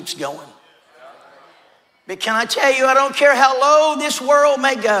like it keeps going. But can I tell you, I don't care how low this world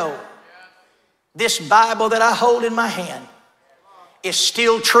may go, this Bible that I hold in my hand is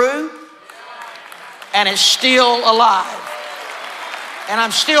still true and it's still alive. And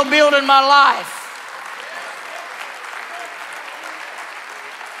I'm still building my life.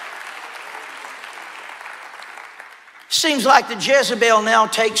 Seems like the Jezebel now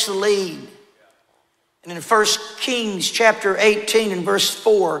takes the lead. And in 1 Kings chapter 18 and verse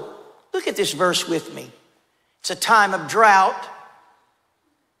 4, look at this verse with me. It's a time of drought.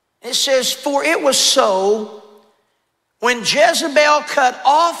 It says, for it was so when Jezebel cut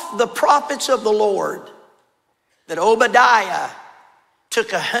off the prophets of the Lord that Obadiah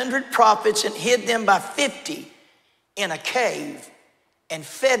took 100 prophets and hid them by 50 in a cave and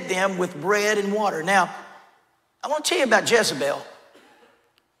fed them with bread and water. Now, I want to tell you about Jezebel.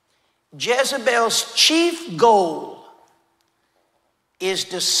 Jezebel's chief goal is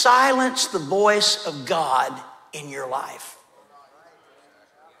to silence the voice of God in your life.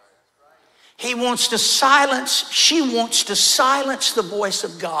 She wants to silence the voice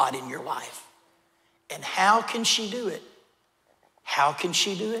of God in your life. And how can she do it? How can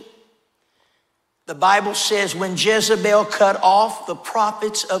she do it? The Bible says when Jezebel cut off the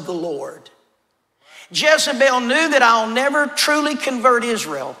prophets of the Lord, Jezebel knew that I'll never truly convert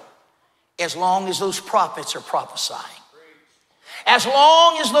Israel as long as those prophets are prophesying. As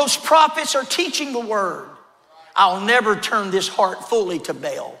long as those prophets are teaching the word, I'll never turn this heart fully to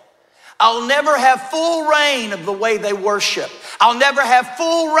Baal. I'll never have full reign of the way they worship. I'll never have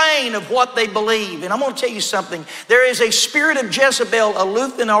full reign of what they believe. And I'm going to tell you something. There is a spirit of Jezebel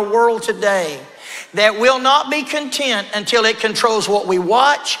aloof in our world today that will not be content until it controls what we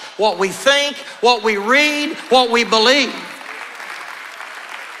watch, what we think, what we read, what we believe.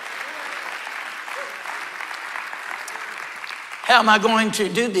 How am I going to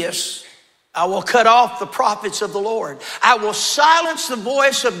do this? I will cut off the prophets of the Lord. I will silence the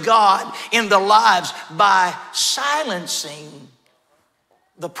voice of God in the lives by silencing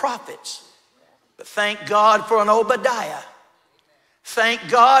the prophets. But thank God for an Obadiah Thank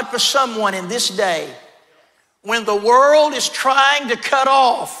God for someone in this day when the world is trying to cut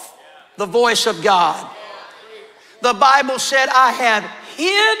off the voice of God. The Bible said, I have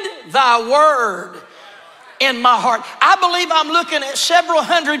hid thy word in my heart. I believe I'm looking at several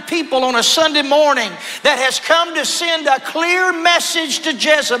hundred people on a Sunday morning that has come to send a clear message to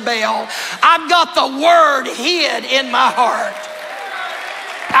Jezebel. I've got the word hid in my heart.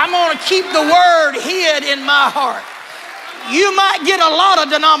 I'm going to keep the word hid in my heart. You might get a lot of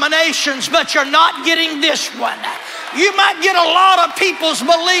denominations, but you're not getting this one. You might get a lot of people's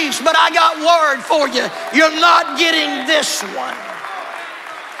beliefs, but I got word for you. You're not getting this one.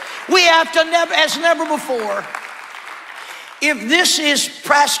 We have to as never before, if this is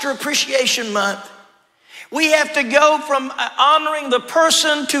Pastor Appreciation Month, we have to go from honoring the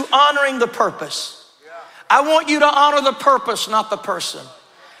person to honoring the purpose. I want you to honor the purpose, not the person.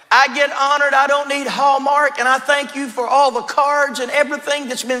 I get honored. I don't need Hallmark, and I thank you for all the cards and everything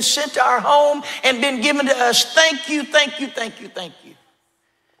that's been sent to our home and been given to us. Thank you, thank you, thank you, thank you.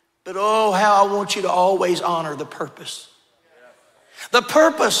 But oh, how I want you to always honor the purpose. The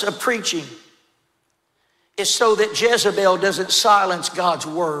purpose of preaching is so that Jezebel doesn't silence God's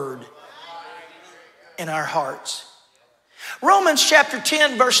word in our hearts. Romans chapter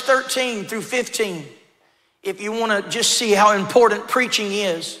 10, verse 13 through 15. If you want to just see how important preaching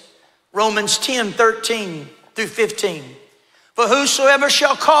is. Romans 10, 13 through 15. For whosoever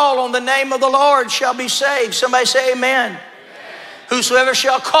shall call on the name of the Lord shall be saved. Somebody say amen. Amen. Whosoever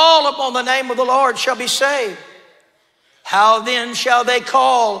shall call upon the name of the Lord shall be saved. How then shall they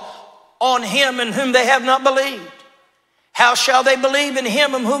call on him in whom they have not believed? How shall they believe in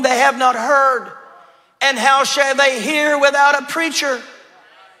him in whom they have not heard? And how shall they hear without a preacher?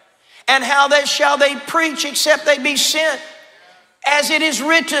 And how shall they preach except they be sent? As it is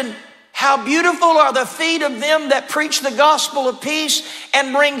written, how beautiful are the feet of them that preach the gospel of peace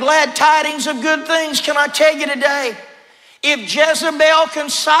and bring glad tidings of good things. Can I tell you today, if Jezebel can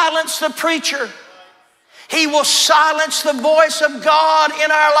silence the preacher, he will silence the voice of God in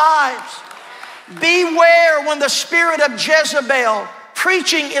our lives. Beware when the spirit of Jezebel,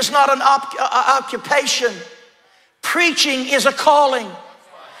 preaching is not an occupation. Preaching is a calling.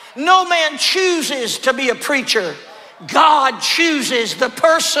 No man chooses to be a preacher. God chooses the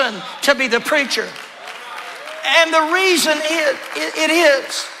person to be the preacher. And the reason it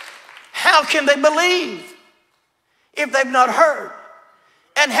is, how can they believe if they've not heard?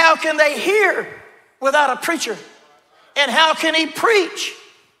 And how can they hear without a preacher? And how can he preach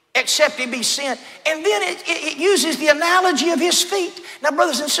except he be sent? And then it uses the analogy of his feet. Now,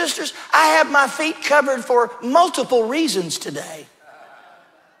 brothers and sisters, I have my feet covered for multiple reasons today.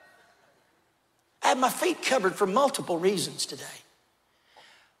 I have my feet covered for multiple reasons today.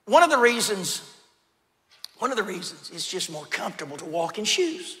 One of the reasons is just more comfortable to walk in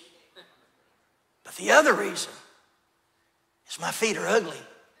shoes. But the other reason is my feet are ugly.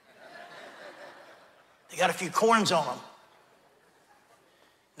 They got a few corns on them.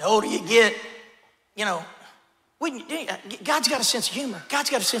 The older you get, God's got a sense of humor. God's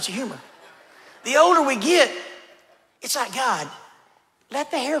got a sense of humor. The older we get, it's like, God,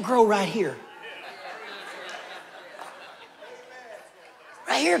 let the hair grow right here.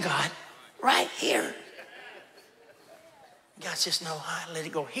 Right here, God. Right here. God says, no, I let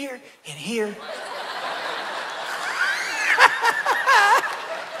it go here and here.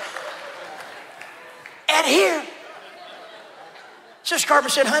 And here. Sister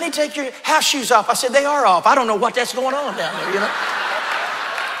Carpenter said, honey, take your house shoes off. I said, they are off. I don't know what that's going on down there,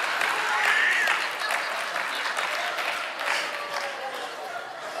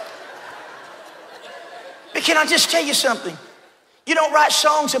 But can I just tell you something? You don't write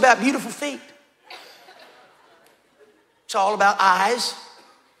songs about beautiful feet. It's all about eyes,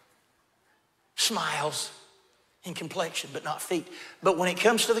 smiles, and complexion, but not feet. But when it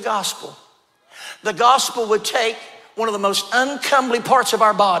comes to the gospel would take one of the most uncomely parts of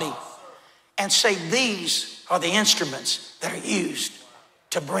our body and say, these are the instruments that are used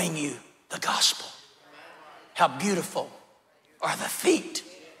to bring you the gospel. How beautiful are the feet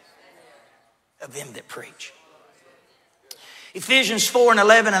of them that preach. Ephesians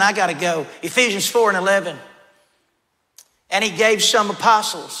 4:11, and I got to go. Ephesians 4:11. And he gave some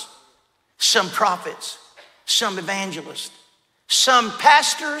apostles, some prophets, some evangelists, some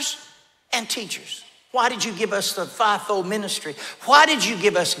pastors and teachers. Why did you give us the fivefold ministry? Why did you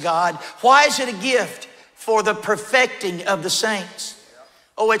give us God? Why is it a gift? For the perfecting of the saints.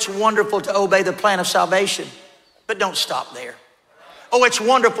 Oh, it's wonderful to obey the plan of salvation, but don't stop there. Oh, it's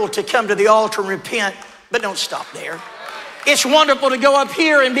wonderful to come to the altar and repent, but don't stop there. It's wonderful to go up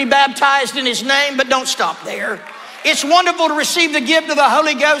here and be baptized in his name, but don't stop there. It's wonderful to receive the gift of the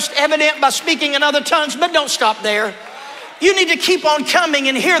Holy Ghost, evident by speaking in other tongues, but don't stop there. You need to keep on coming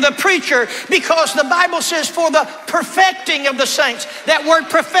and hear the preacher, because the Bible says for the perfecting of the saints. That word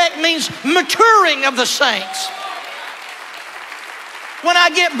perfect means maturing of the saints. When I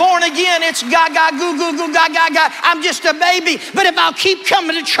get born again, it's gaga, goo, goo, goo, gaga, gaga. I'm just a baby. But if I'll keep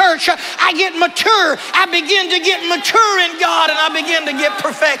coming to church, I get mature. I begin to get mature in God, and I begin to get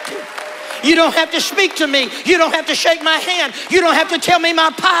perfected. You don't have to speak to me. You don't have to shake my hand. You don't have to tell me my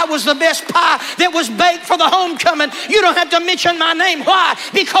pie was the best pie that was baked for the homecoming. You don't have to mention my name. Why?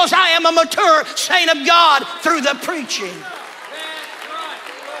 Because I am a mature saint of God through the preaching.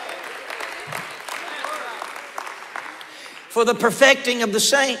 For the perfecting of the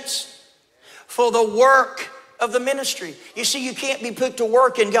saints, for the work of the ministry. You see, you can't be put to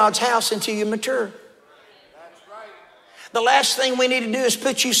work in God's house until you mature. The last thing we need to do is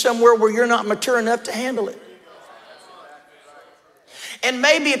put you somewhere where you're not mature enough to handle it. And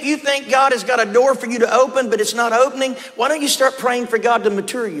maybe if you think God has got a door for you to open, but it's not opening, why don't you start praying for God to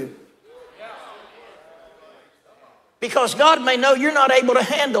mature you? Because God may know you're not able to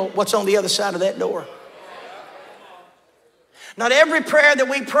handle what's on the other side of that door. Not every prayer that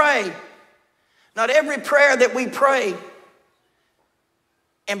we pray,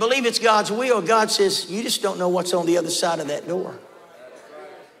 and believe it's God's will, God says, you just don't know what's on the other side of that door.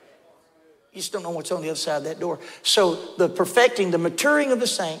 You just don't know what's on the other side of that door. So the perfecting, the maturing of the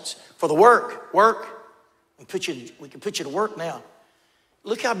saints for the work, we can put you to work now.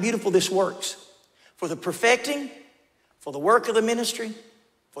 Look how beautiful this works. For the perfecting, for the work of the ministry,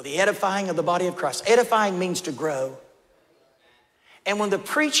 for the edifying of the body of Christ. Edifying means to grow. And when the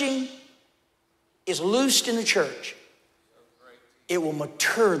preaching is loosed in the church, it will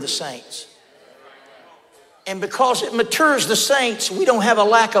mature the saints. And because it matures the saints, we don't have a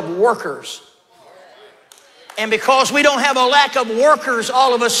lack of workers. And because we don't have a lack of workers,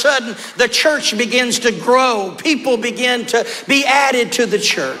 all of a sudden the church begins to grow. People begin to be added to the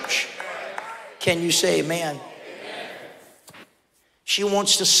church. Can you say amen? She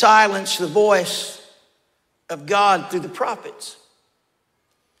wants to silence the voice of God through the prophets.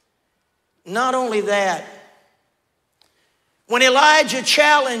 Not only that, when Elijah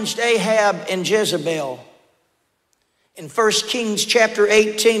challenged Ahab and Jezebel in 1 Kings chapter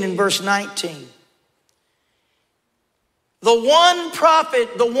 18 and verse 19, the one prophet,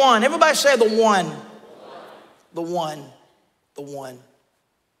 everybody say the one. The one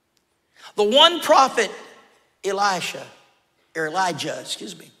prophet, Elijah,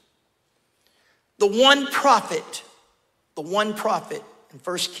 the one prophet in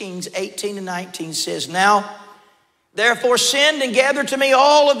 1 Kings 18 and 19 says, now, therefore send and gather to me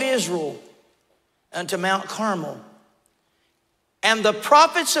all of Israel unto Mount Carmel. And the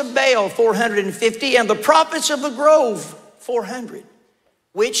prophets of Baal 450, and the prophets of the grove 400,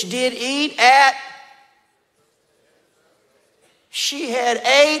 which did eat at, she had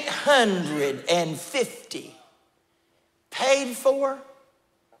 850 paid for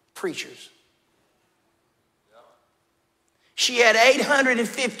preachers. She had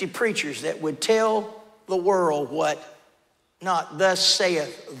 850 preachers that would tell the world what not thus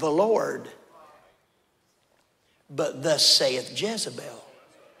saith the Lord, but thus saith Jezebel.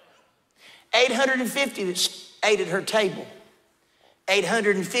 850 that ate at her table.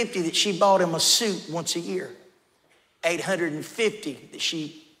 850 that she bought him a suit once a year. 850 that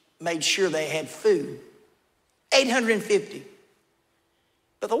she made sure they had food. 850.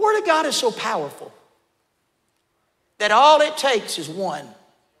 But the Word of God is so powerful that all it takes is one.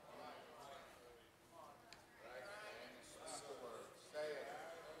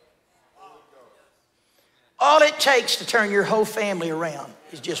 All it takes to turn your whole family around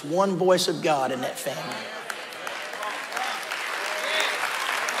is just one voice of God in that family.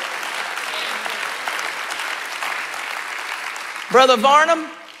 Brother Varnum,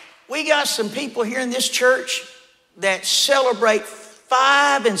 we got some people here in this church that celebrate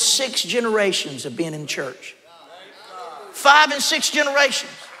 5 and 6 generations of being in church. 5 and 6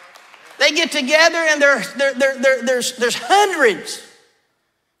 generations. They get together and there's hundreds.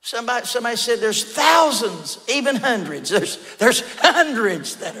 Somebody said there's thousands, even hundreds. There's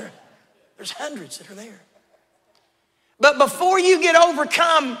hundreds that are there. But before you get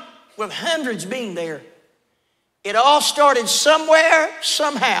overcome with hundreds being there, it all started somewhere,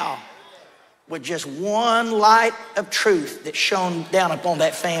 somehow, with just one light of truth that shone down upon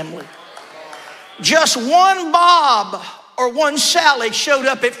that family. Just one Bob or one Sally showed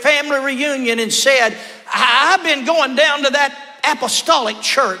up at family reunion and said, I've been going down to that apostolic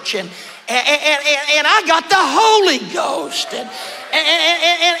church and I got the Holy Ghost and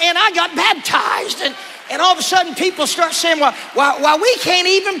I got baptized and And all of a sudden people start saying, well, we can't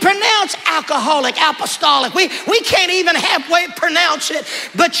even pronounce alcoholic, apostolic. We can't even halfway pronounce it.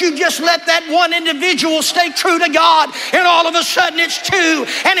 But you just let that one individual stay true to God, and all of a sudden it's 2,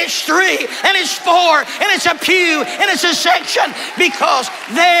 and it's 3, and it's 4, and it's a pew, and it's a section. Because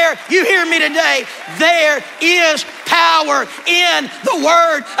there, you hear me today, there is power in the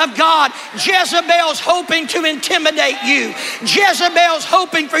Word of God. Jezebel's hoping to intimidate you. Jezebel's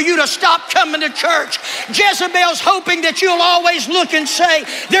hoping for you to stop coming to church. Jezebel's hoping that you'll always look and say,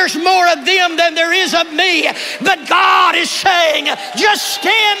 there's more of them than there is of me. But God is saying, just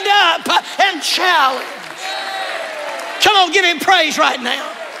stand up and challenge. Come on, give him praise right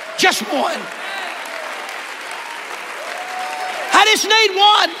now. Just one. I just need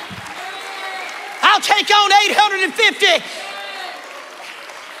one. I'll take on 850.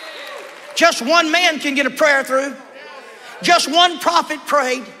 Just one man can get a prayer through. Just one prophet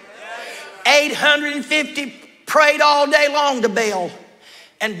prayed. 850 prayed all day long to Baal,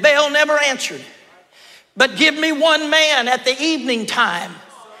 and Baal never answered. But give me one man at the evening time.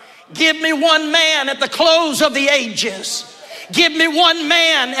 Give me one man at the close of the ages. Give me one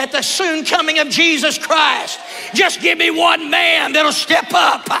man at the soon coming of Jesus Christ. Just give me one man that'll step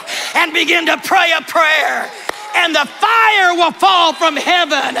up and begin to pray a prayer, and the fire will fall from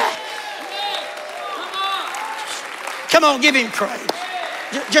heaven. Come on, give him praise.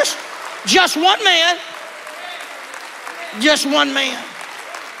 Just one man. Just one man.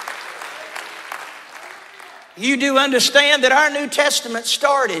 You do understand that our New Testament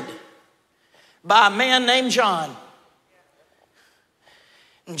started by a man named John.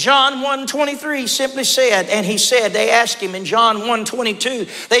 John 1:23 simply said, and he said, they asked him in John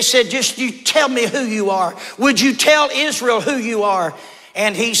 1:22, they said, just you tell me who you are. Would you tell Israel who you are?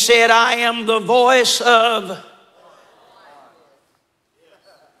 And he said, I am the voice of...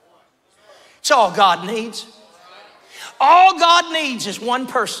 It's all God needs. All God needs is one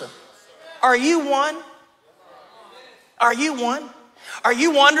person. Are you one? Are you one? Are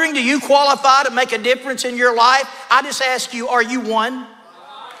you wondering, do you qualify to make a difference in your life? I just ask you, are you one?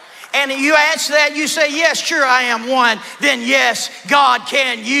 And you answer that, you say, yes, sure, I am one. Then yes, God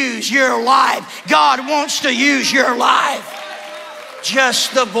can use your life. God wants to use your life.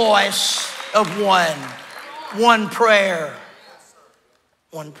 Just the voice of one. One prayer.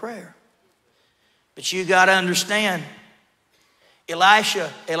 One prayer. But you got to understand,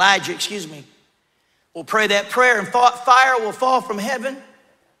 Elijah, will pray that prayer, and fire will fall from heaven.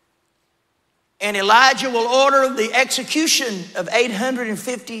 And Elijah will order the execution of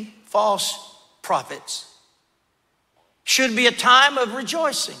 850 false prophets. Should be a time of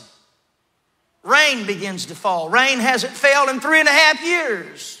rejoicing. Rain begins to fall. Rain hasn't failed in 3.5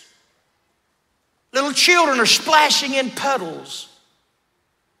 years. Little children are splashing in puddles.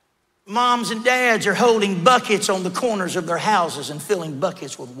 Moms and dads are holding buckets on the corners of their houses and filling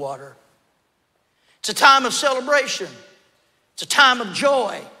buckets with water. It's a time of celebration. It's a time of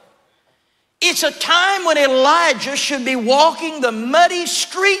joy. It's a time when Elijah should be walking the muddy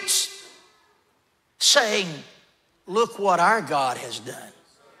streets saying, look what our God has done.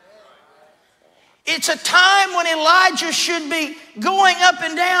 It's a time when Elijah should be going up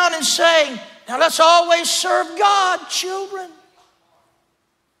and down and saying, now let's always serve God, children.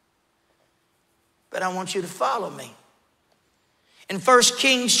 But I want you to follow me. In 1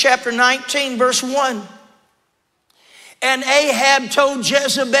 Kings chapter 19, verse 1. And Ahab told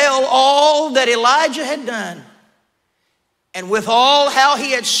Jezebel all that Elijah had done, and with all how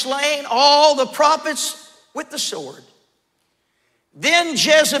he had slain all the prophets with the sword. Then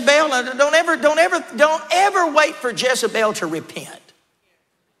Jezebel, don't ever wait for Jezebel to repent.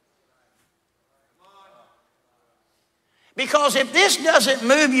 Because if this doesn't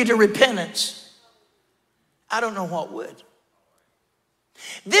move you to repentance, I don't know what would.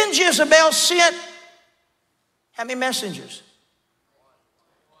 Then Jezebel sent how many messengers?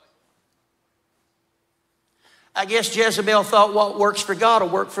 I guess Jezebel thought what works for God will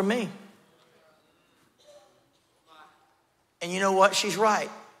work for me. And you know what? She's right.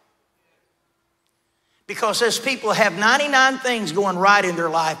 Because those people have 99 things going right in their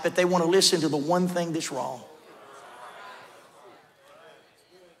life, but they want to listen to the one thing that's wrong.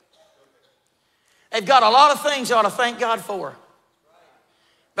 They've got a lot of things they ought to thank God for.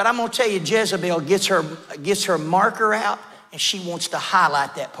 But I'm going to tell you, Jezebel gets her marker out, and she wants to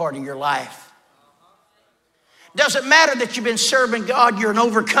highlight that part of your life. Doesn't matter that you've been serving God, you're an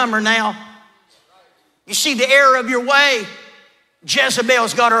overcomer now. You see the error of your way.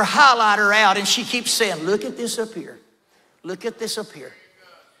 Jezebel's got her highlighter out, and she keeps saying, look at this up here. Look at this up here.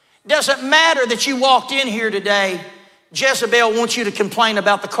 Doesn't matter that you walked in here today. Jezebel wants you to complain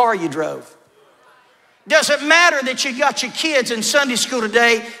about the car you drove. Doesn't matter that you got your kids in Sunday school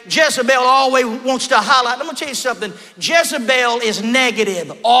today, Jezebel always wants to highlight. I'm gonna tell you something. Jezebel is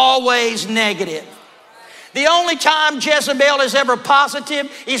negative, always negative. The only time Jezebel is ever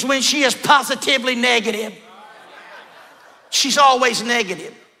positive is when she is positively negative. She's always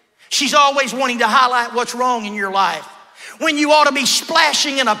negative. She's always wanting to highlight what's wrong in your life. When you ought to be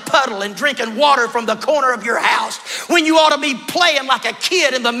splashing in a puddle and drinking water from the corner of your house. When you ought to be playing like a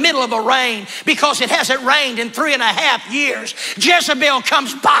kid in the middle of a rain because it hasn't rained in 3.5 years. Jezebel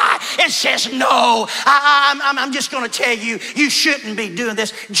comes by and says, no, I'm just going to tell you, you shouldn't be doing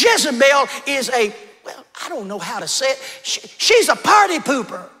this. Jezebel is well, I don't know how to say it. She's a party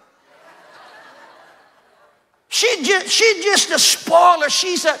pooper. She's just a spoiler.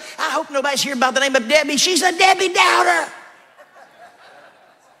 I hope nobody's hearing about the name of Debbie. She's a Debbie Downer.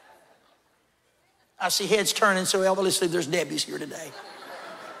 I see heads turning, so obviously there's Debbies here today.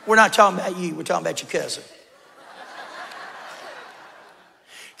 We're not talking about you, we're talking about your cousin.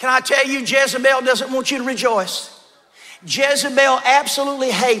 Can I tell you, Jezebel doesn't want you to rejoice. Jezebel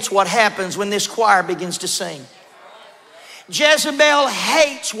absolutely hates what happens when this choir begins to sing. Jezebel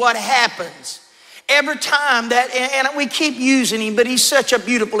hates what happens every time that, and we keep using him, but he's such a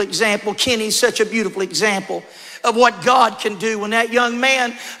beautiful example. Kenny's such a beautiful example of what God can do. When that young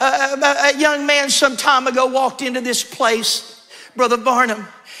man some time ago walked into this place, Brother Barnum,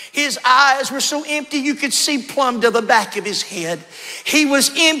 his eyes were so empty you could see plumb to the back of his head. He was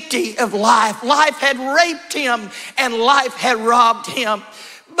empty of life. Life had raped him and life had robbed him.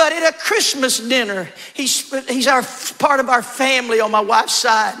 But at a Christmas dinner, he's part of our family on my wife's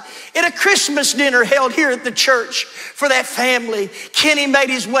side. At a Christmas dinner held here at the church for that family, Kenny made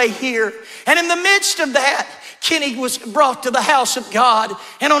his way here. And in the midst of that, Kenny was brought to the house of God.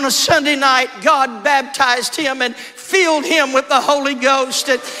 And on a Sunday night, God baptized him and filled him with the Holy Ghost.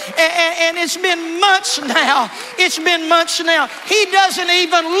 And it's been months now. It's been months now. He doesn't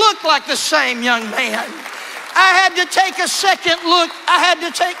even look like the same young man. I had to take a second look.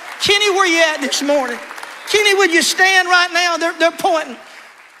 Kenny, where you at this morning? Kenny, would you stand right now? They're pointing.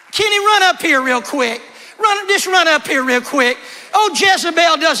 Kenny, run up here real quick. Just run up here real quick. Oh,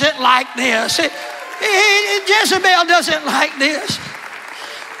 Jezebel doesn't like this. Jezebel doesn't like this.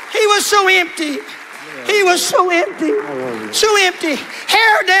 He was so empty. He was so empty. So empty.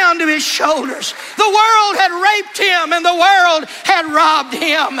 Hair down to his shoulders. The world had raped him and the world had robbed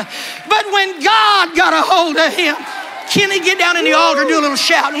him. But when God got a hold of him, Kenny, get down in the altar and do a little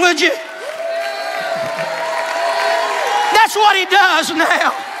shouting, would you? That's what he does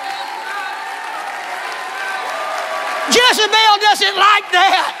now. Jezebel doesn't like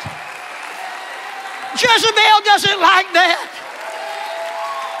that. Jezebel doesn't like that.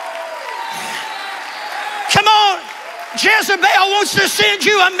 Come on. Jezebel wants to send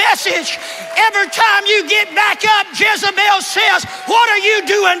you a message. Every time you get back up, Jezebel says, what are you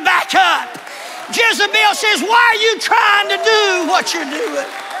doing back up? Jezebel says, why are you trying to do what you're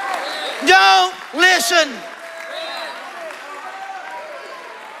doing? Don't listen.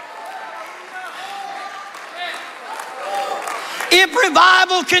 If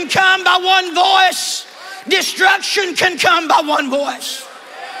revival can come by one voice, destruction can come by one voice.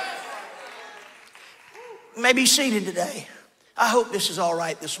 You may be seated today. I hope this is all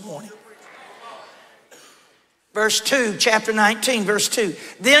right this morning. Verse 2, chapter 19, verse 2.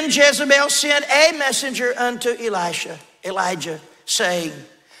 Then Jezebel sent a messenger unto Elijah, saying,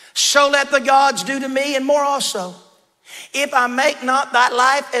 so let the gods do to me and more also, if I make not thy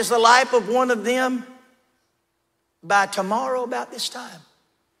life as the life of one of them by tomorrow about this time.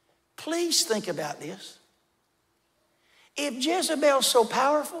 Please think about this. If Jezebel's so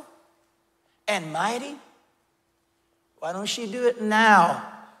powerful and mighty, why don't she do it now?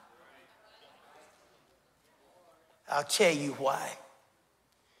 I'll tell you why.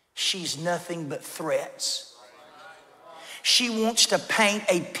 She's nothing but threats. She wants to paint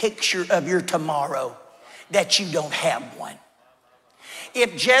a picture of your tomorrow that you don't have one.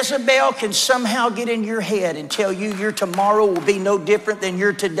 If Jezebel can somehow get in your head and tell you your tomorrow will be no different than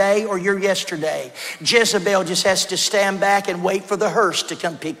your today or your yesterday, Jezebel just has to stand back and wait for the hearse to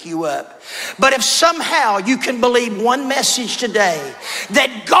come pick you up. But if somehow you can believe one message today,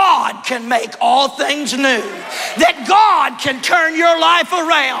 that God can make all things new, that God can turn your life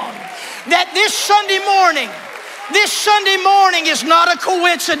around, that this Sunday morning is not a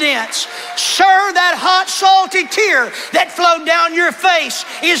coincidence. Sir, that hot, salty tear that flowed down your face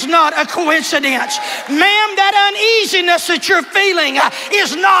is not a coincidence. Ma'am, that uneasiness that you're feeling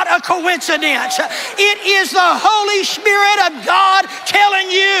is not a coincidence. It is the Holy Spirit of God telling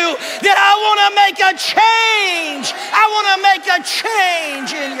you that I want to make a change. I want to make a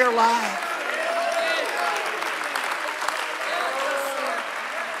change in your life.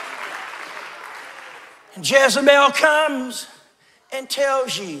 Jezebel comes and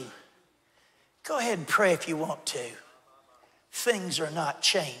tells you, go ahead and pray if you want to. Things are not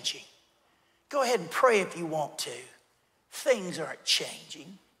changing. Go ahead and pray if you want to. Things aren't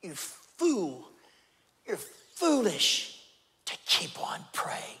changing. You fool. You're foolish to keep on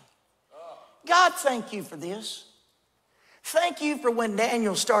praying. God, thank you for this. Thank you for when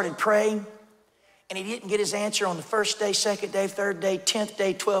Daniel started praying and he didn't get his answer on the first day, second day, third day, 10th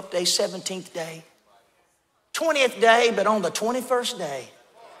day, 12th day, 17th day, 20th day, but on the 21st day.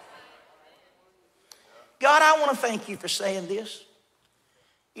 God, I want to thank you for saying this.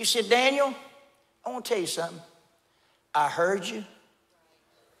 You said, Daniel, I want to tell you something. I heard you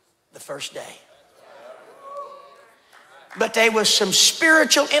the first day. But there was some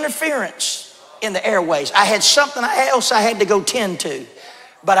spiritual interference in the airways. I had something else I had to go tend to.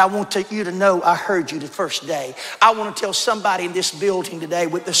 But I want you to know I heard you the first day. I want to tell somebody in this building today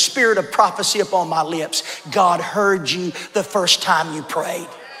with the spirit of prophecy upon my lips, God heard you the first time you prayed.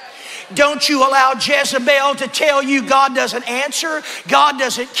 Don't you allow Jezebel to tell you God doesn't answer, God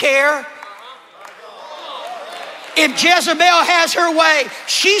doesn't care. If Jezebel has her way,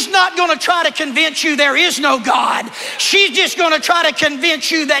 she's not going to try to convince you there is no God. She's just going to try to convince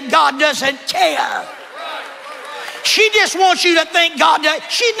you that God doesn't care. She just wants you to think God does.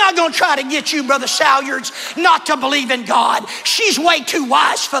 She's not going to try to get you, Brother Salyards, not to believe in God. She's way too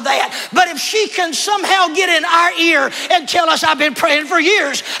wise for that. But if she can somehow get in our ear and tell us, I've been praying for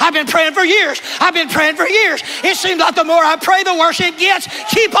years. I've been praying for years. I've been praying for years. It seems like the more I pray, the worse it gets.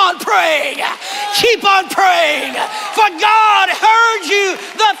 Keep on praying. Keep on praying. For God heard you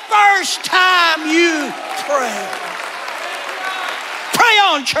the first time you prayed. Pray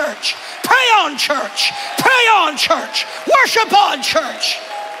on, church. Pray on, church. Pray on, church. Worship on, church.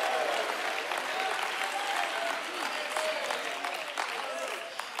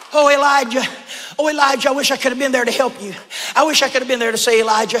 Oh, Elijah. Oh, Elijah, I wish I could have been there to help you. I wish I could have been there to say,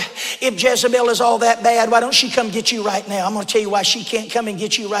 Elijah, if Jezebel is all that bad, why don't she come get you right now? I'm going to tell you why she can't come and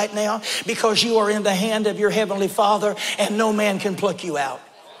get you right now. Because you are in the hand of your heavenly Father and no man can pluck you out.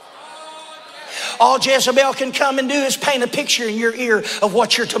 All Jezebel can come and do is paint a picture in your ear of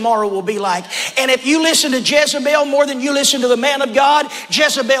what your tomorrow will be like. And if you listen to Jezebel more than you listen to the man of God,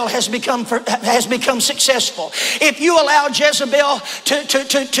 Jezebel has become successful. If you allow Jezebel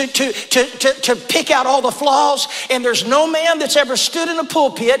to pick out all the flaws, and there's no man that's ever stood in a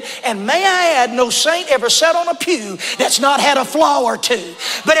pulpit, and may I add, no saint ever sat on a pew that's not had a flaw or two.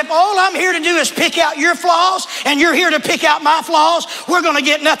 But if all I'm here to do is pick out your flaws, and you're here to pick out my flaws, we're going to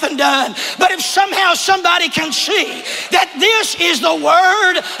get nothing done. But if somehow somebody can see that this is the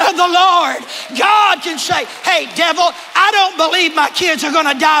word of the Lord, God can say, hey, devil, I don't believe my kids are going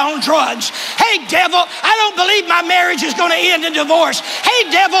to die on drugs. Hey, devil, I don't believe my marriage is going to end in divorce. Hey,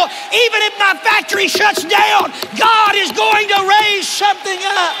 devil, even if my factory shuts down, God is going to raise something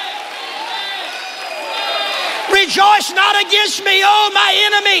up. Rejoice not against me, O my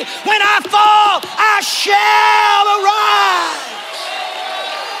enemy. When I fall, I shall arise.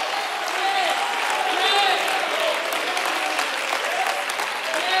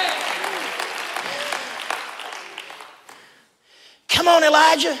 Come on,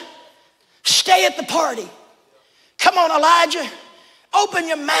 Elijah. Stay at the party. Come on, Elijah. Open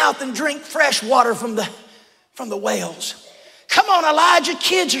your mouth and drink fresh water from the wells. Come on, Elijah.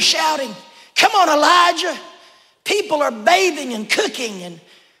 Kids are shouting. Come on, Elijah. People are bathing and cooking and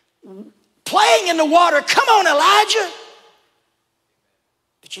playing in the water. Come on, Elijah.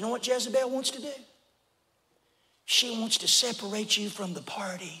 But you know what Jezebel wants to do? She wants to separate you from the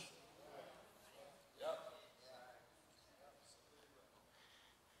party.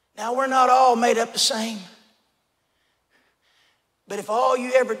 Now, we're not all made up the same. But if all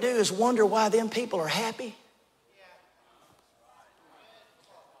you ever do is wonder why them people are happy,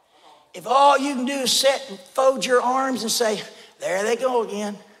 if all you can do is sit and fold your arms and say, there they go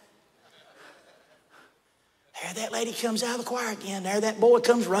again. There that lady comes out of the choir again. There that boy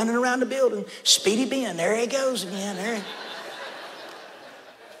comes running around the building. Speedy Ben, there he goes again. There.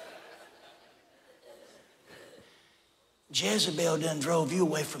 Jezebel done drove you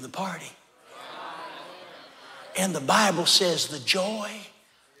away from the party. And the Bible says the joy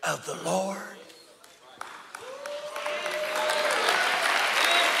of the Lord.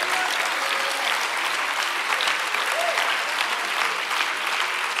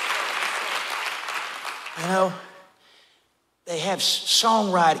 You know, they have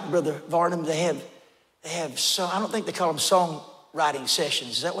songwriting, Brother Varnum. They have I don't think they call them songwriting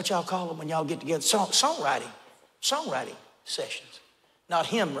sessions. Is that what y'all call them when y'all get together? Songwriting sessions. Not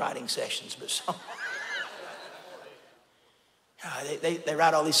hymn writing sessions, but song. They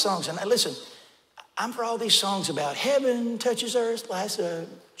write all these songs. And listen, I'm for all these songs about heaven touches earth like a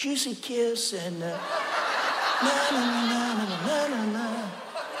juicy kiss and na na na na na na na.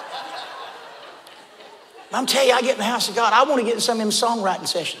 I'm telling you, I get in the house of God, I want to get in some of them songwriting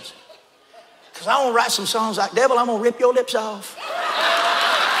sessions. Because I want to write some songs like, devil, I'm going to rip your lips off.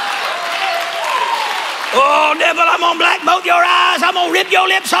 Oh, devil, I'm going to black both your eyes. I'm going to rip your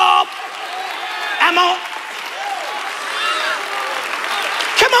lips off. I'm going to...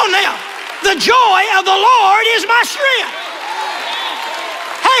 Come on now. The joy of the Lord is my strength.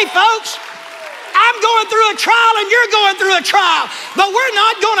 Hey, folks, I'm going through a trial and you're going through a trial, but we're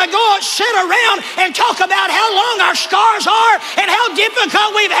not going to go and sit around and talk about how long our scars are and how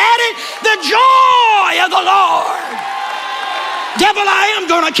difficult we've had it. The joy of the Lord. Devil, I am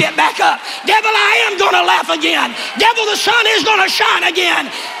going to get back up. Devil, I am going to laugh again. Devil, the sun is going to shine again.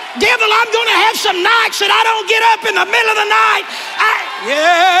 Devil, I'm going to have some nights that I don't get up in the middle of the night. Yeah.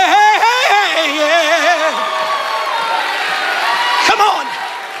 Come on.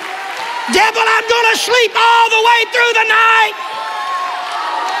 Devil, I'm going to sleep all the way through the night.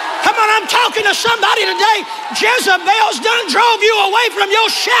 Come on, I'm talking to somebody today. Jezebel's done drove you away from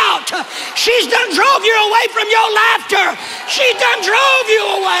your shout. She's done drove you away from your laughter. She's done drove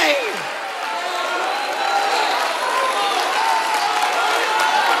you away.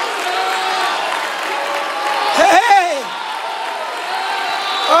 Hey.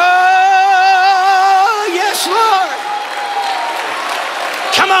 Oh, yes, Lord.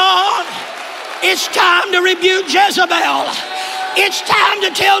 Come on. It's time to rebuke Jezebel. It's time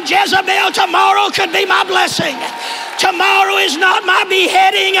to tell Jezebel tomorrow could be my blessing. Tomorrow is not my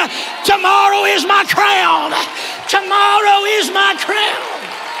beheading. Tomorrow is my crown. Tomorrow is my crown.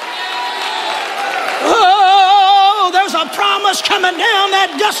 Oh, there's a promise coming down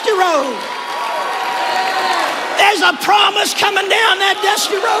that dusty road. There's a promise coming down that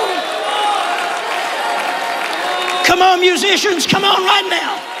dusty road. Come on, musicians, come on right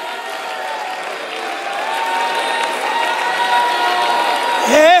now.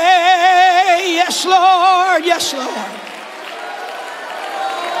 Hey, yes, Lord, yes, Lord.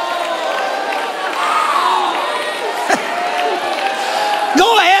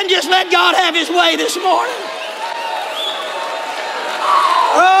 Go ahead and just let God have his way this morning.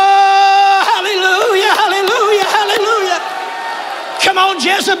 Oh, hallelujah, hallelujah, hallelujah. Come on,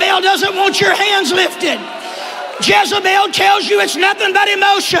 Jezebel doesn't want your hands lifted. Jezebel tells you it's nothing but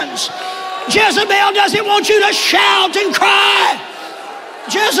emotions. Jezebel doesn't want you to shout and cry.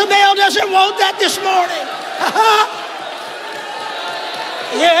 Jezebel doesn't want that this morning.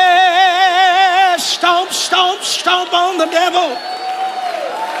 Yeah, stomp, stomp, stomp on the devil.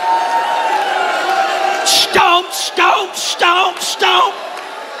 Stomp, stomp, stomp, stomp.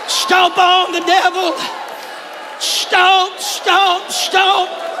 Stomp on the devil. Stomp, stomp, stomp.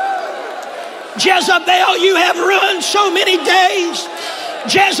 Jezebel, you have ruined so many days.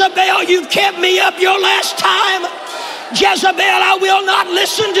 Jezebel, you've kept me up your last time. Jezebel, I will not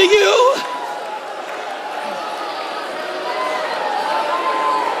listen to you.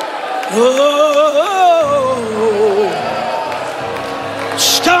 Oh,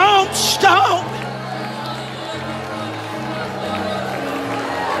 stomp, stomp.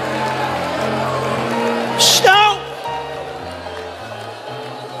 Stomp.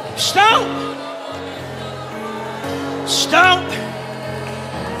 Stomp. Stomp.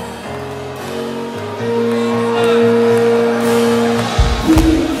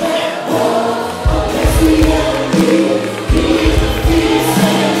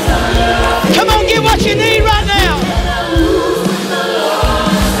 Come on, get what you need right now.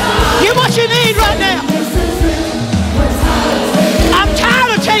 Get what you need right now. I'm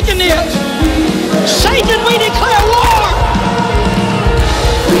tired of taking this. Satan, we declare war.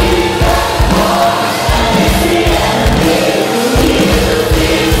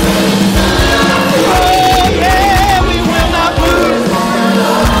 Oh, yeah, we will not move.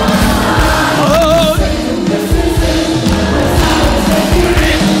 Oh,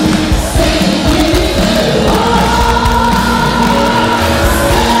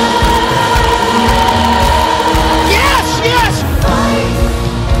 yes, yes.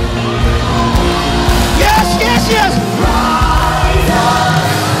 Yes, yes, yes.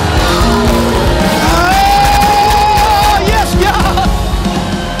 Oh, yes, God.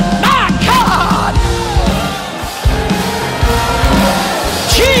 My God.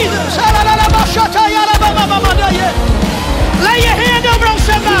 Jesus. Lay your hand over on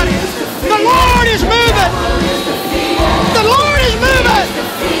somebody. The Lord is moving. The Lord is moving.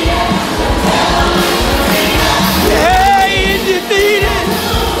 Yeah, he is defeated.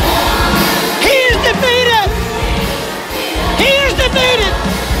 He is defeated. He is defeated.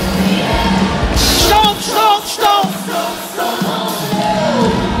 So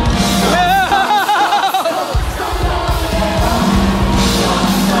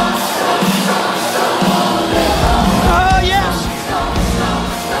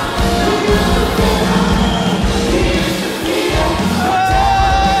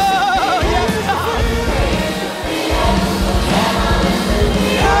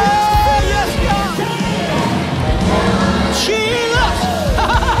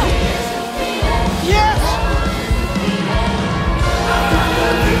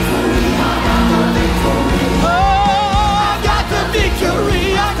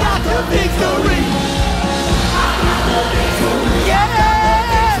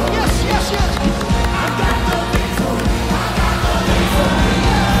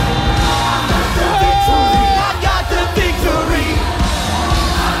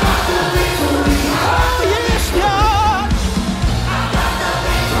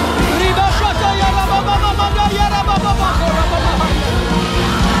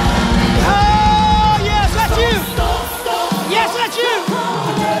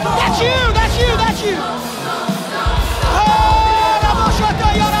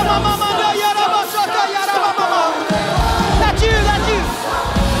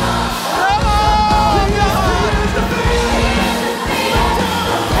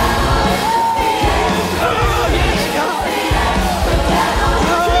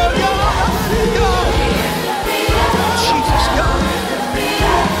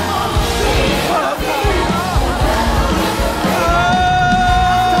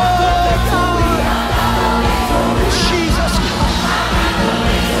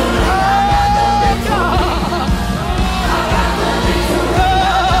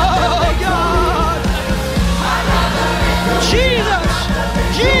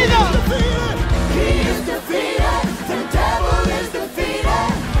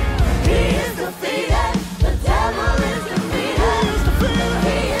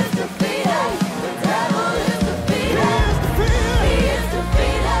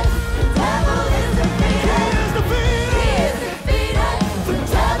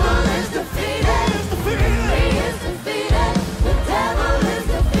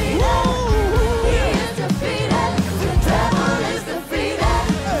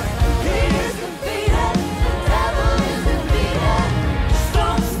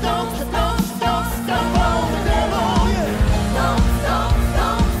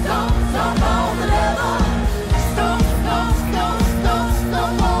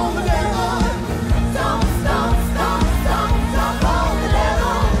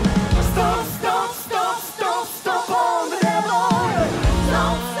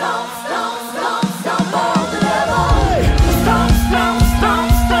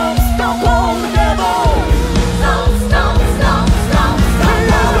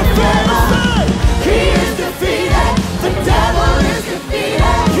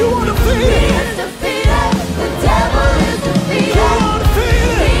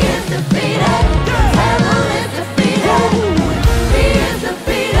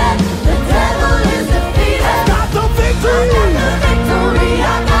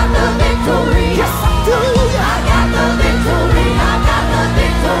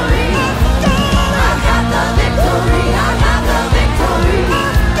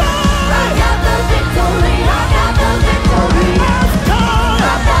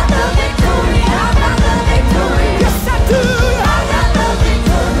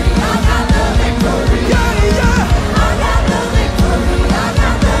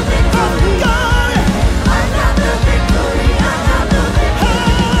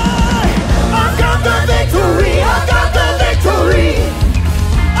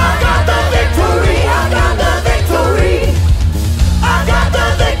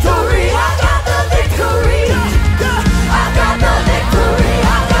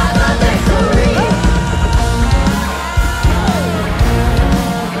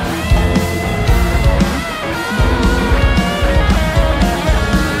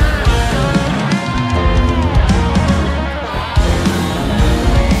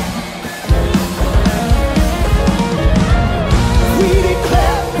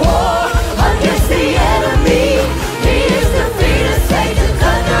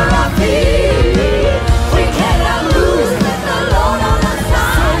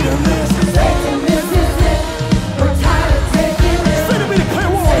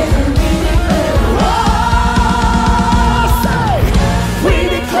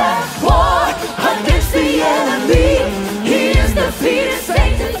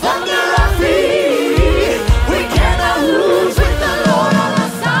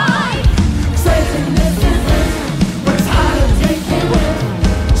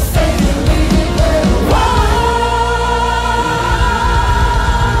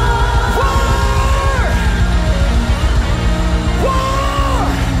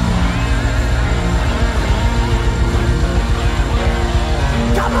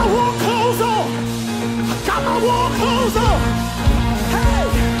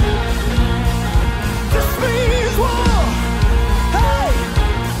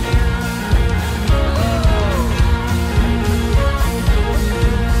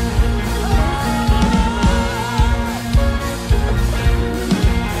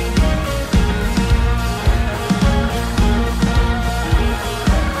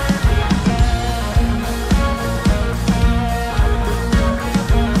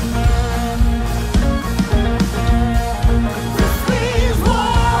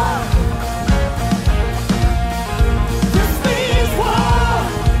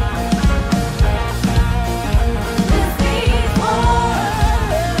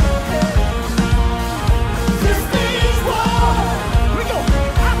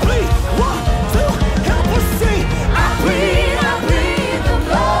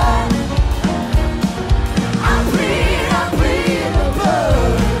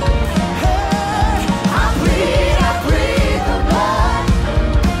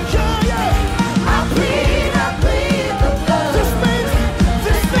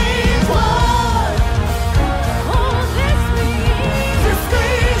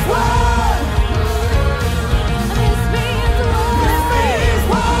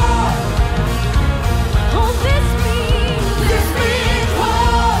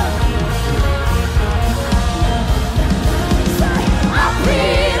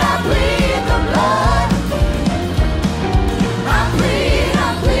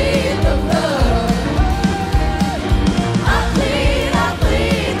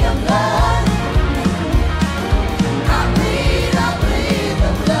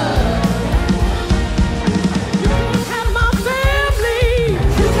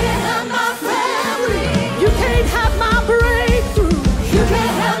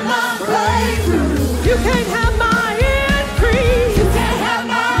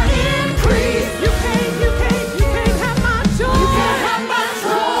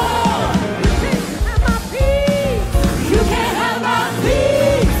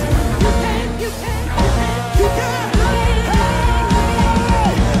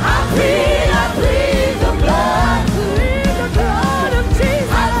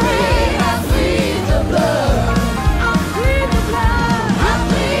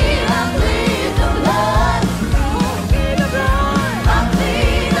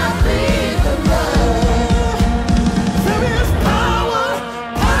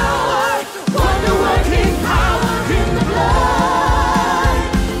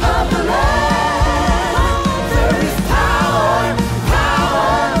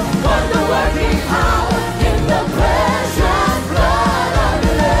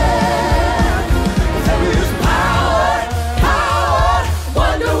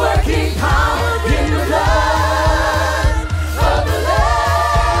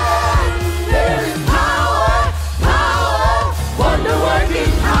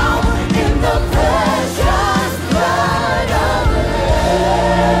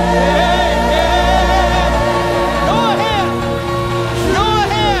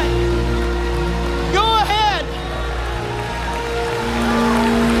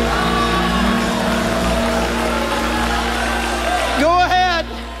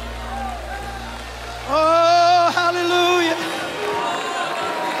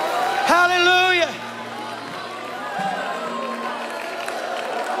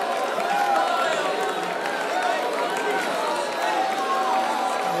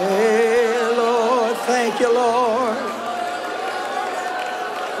Thank you, Lord.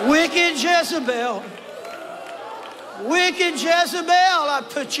 Wicked Jezebel. Wicked Jezebel, I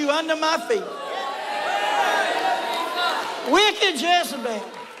put you under my feet. Wicked Jezebel.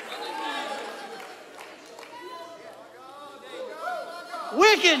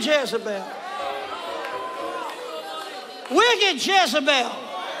 Wicked Jezebel. Wicked Jezebel.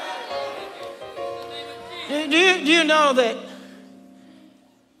 Do you know that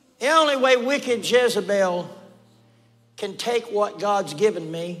the only way wicked Jezebel can take what God's given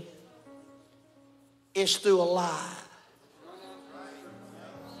me is through a lie?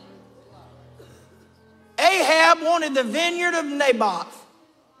 Ahab wanted the vineyard of Naboth,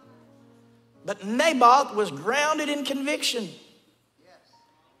 but Naboth was grounded in conviction.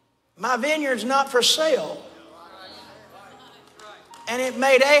 My vineyard's not for sale. And it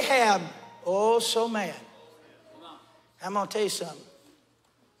made Ahab, oh, so mad. I'm going to tell you something.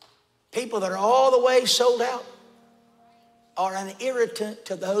 People that are all the way sold out are an irritant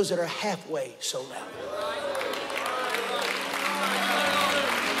to those that are halfway sold out.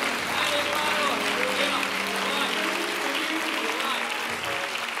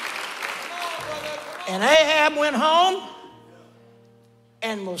 And Ahab went home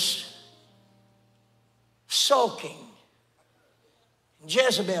and was sulking.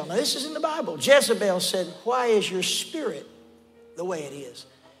 Jezebel, now this is in the Bible. Jezebel said, why is your spirit the way it is?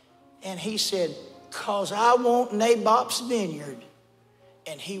 And he said, because I want Naboth's vineyard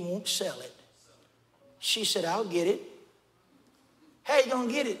and he won't sell it. She said, I'll get it. How you going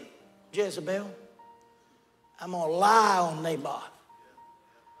to get it, Jezebel? I'm going to lie on Naboth.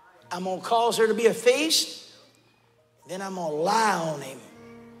 I'm going to cause there to be a feast. Then I'm going to lie on him.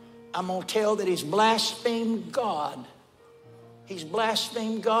 I'm going to tell that he's blasphemed God. He's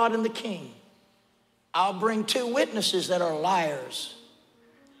blasphemed God and the king. I'll bring 2 witnesses that are liars.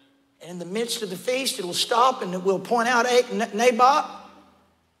 And in the midst of the feast, it'll stop and it will point out Naboth.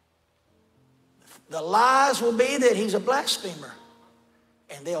 The lies will be that he's a blasphemer.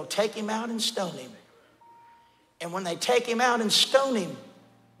 And they'll take him out and stone him. And when they take him out and stone him,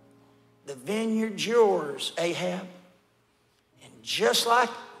 the vineyard's yours, Ahab. And just like,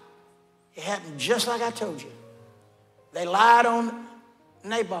 it happened just like I told you. They lied on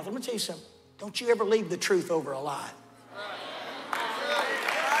Naboth. Let me tell you something. Don't you ever leave the truth over a lie.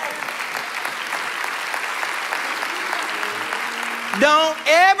 Don't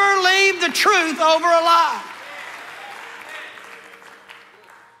ever leave the truth over a lie.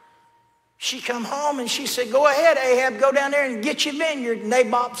 She come home and she said, go ahead, Ahab, go down there and get your vineyard.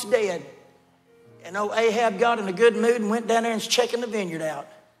 Naboth's dead. And old Ahab got in a good mood and went down there and was checking the vineyard out.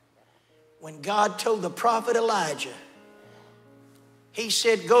 When God told the prophet Elijah, he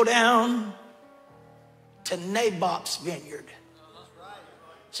said, go down to Naboth's vineyard.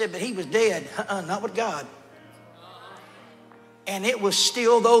 He said, but he was dead. Not with God. And it was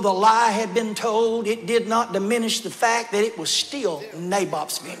still, though the lie had been told, it did not diminish the fact that it was still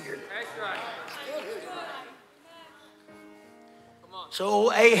Naboth's vineyard.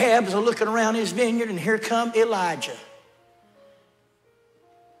 So Ahab's looking around his vineyard, and here come Elijah.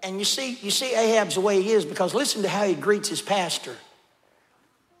 And you see Ahab's the way he is, because listen to how he greets his pastor.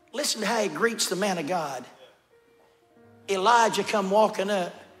 Listen to how he greets the man of God. Elijah come walking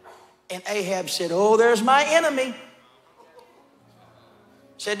up, and Ahab said, oh, there's my enemy.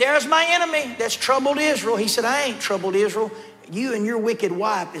 Said, there's my enemy that's troubled Israel. He said, I ain't troubled Israel. You and your wicked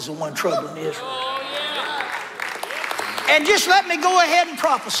wife is the one troubling Israel. And just let me go ahead and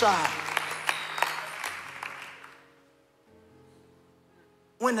prophesy.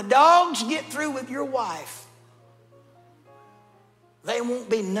 When the dogs get through with your wife, there won't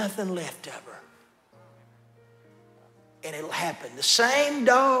be nothing left of her. And it'll happen. The same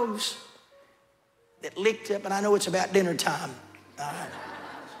dogs that licked up, and I know it's about dinner time, all right?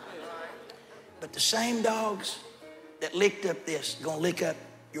 But the same dogs that licked up this are going to lick up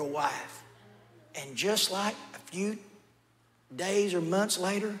your wife. And just like a few days or months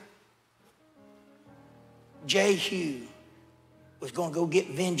later, Jehu was going to go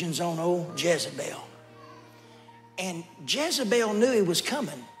get vengeance on old Jezebel. And Jezebel knew he was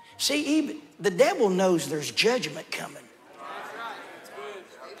coming. See, even the devil knows there's judgment coming. That's right. That's good.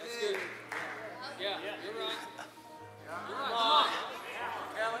 That's good. Yeah, you're right.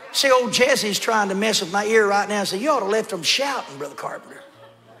 See, old Jesse's trying to mess with my ear right now and say, you ought to have left him shouting, Brother Carpenter.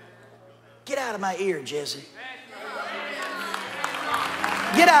 Get out of my ear, Jesse.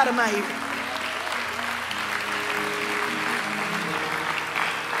 Get out of my ear.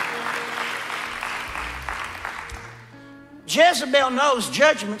 Jezebel knows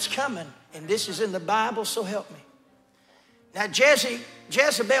judgment's coming, and this is in the Bible, so help me. Now,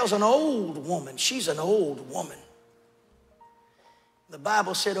 Jezebel's an old woman. She's an old woman. The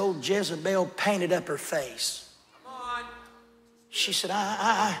Bible said old Jezebel painted up her face. Come on. She said,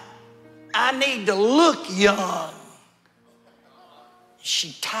 I need to look young.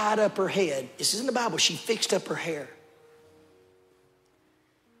 She tied up her head. This is in the Bible. She fixed up her hair.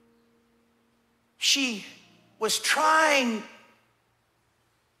 She was trying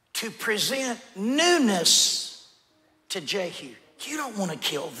to present newness to Jehu. You don't want to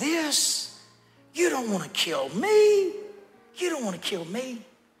kill this. You don't want to kill me. You don't want to kill me.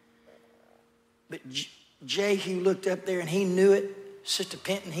 But Jehu looked up there and he knew it. Sister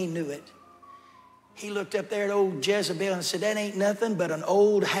Penton, he knew it. He looked up there at old Jezebel and said, that ain't nothing but an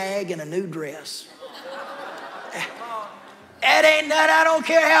old hag in a new dress. That ain't nothing. I don't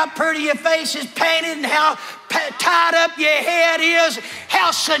care how pretty your face is painted and how tied up your head is,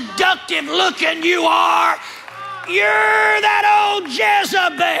 how seductive looking you are. You're that old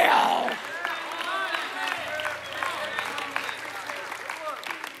Jezebel.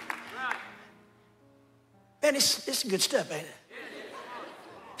 Man, it's good stuff, ain't it?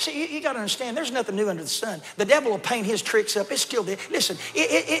 See, you got to understand, there's nothing new under the sun. The devil will paint his tricks up. It's still there. Listen,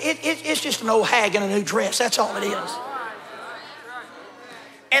 it's just an old hag in a new dress. That's all it is.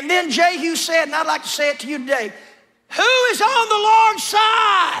 And then Jehu said, and I'd like to say it to you today, who is on the Lord's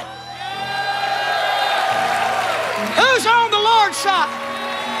side? Who's on the Lord's side?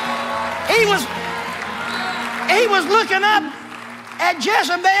 He was looking up at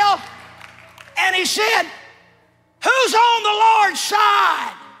Jezebel and he said, who's on the Lord's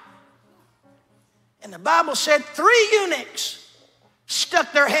side? And the Bible said 3 eunuchs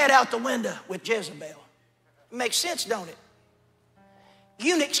stuck their head out the window with Jezebel. It makes sense, don't it?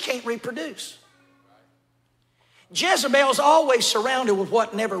 Eunuchs can't reproduce. Jezebel's always surrounded with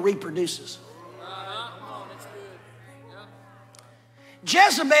what never reproduces.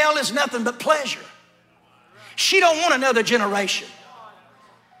 Jezebel is nothing but pleasure. She don't want another generation.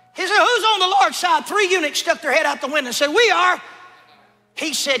 He said, who's on the Lord's side? 3 eunuchs stuck their head out the window and said, we are.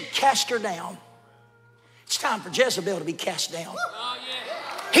 He said, cast her down. It's time for Jezebel to be cast down.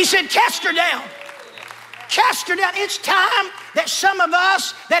 He said, cast her down. Cast her down. It's time that some of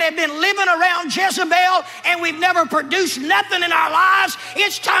us that have been living around Jezebel and we've never produced nothing in our lives,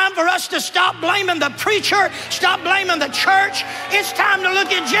 it's time for us to stop blaming the preacher, stop blaming the church. It's time to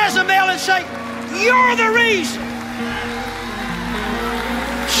look at Jezebel and say, you're the reason.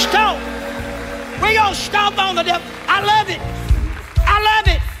 Stomp. We're going to stomp on the devil. I love it. I love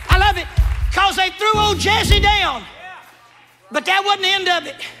it. I love it. Because they threw old Jesse down. But that wasn't the end of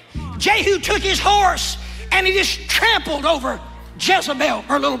it. Jehu took his horse and he just trampled over Jezebel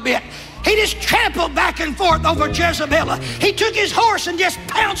for a little bit. He just trampled back and forth over Jezebel. He took his horse and just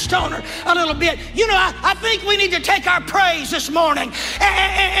pounced on her a little bit. You know, I think we need to take our praise this morning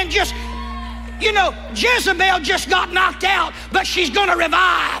and just, you know, Jezebel just got knocked out, but she's going to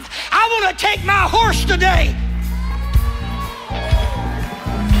revive. I want to take my horse today.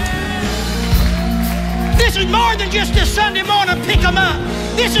 This is more than just a Sunday morning pick 'em up.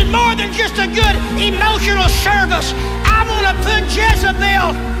 This is more than just a good emotional service. I want to put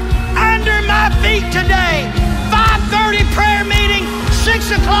Jezebel under my feet today. 5:30 prayer meeting,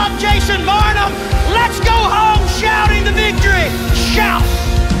 6 o'clock Jason Barnum. Let's go home shouting the victory. Shout.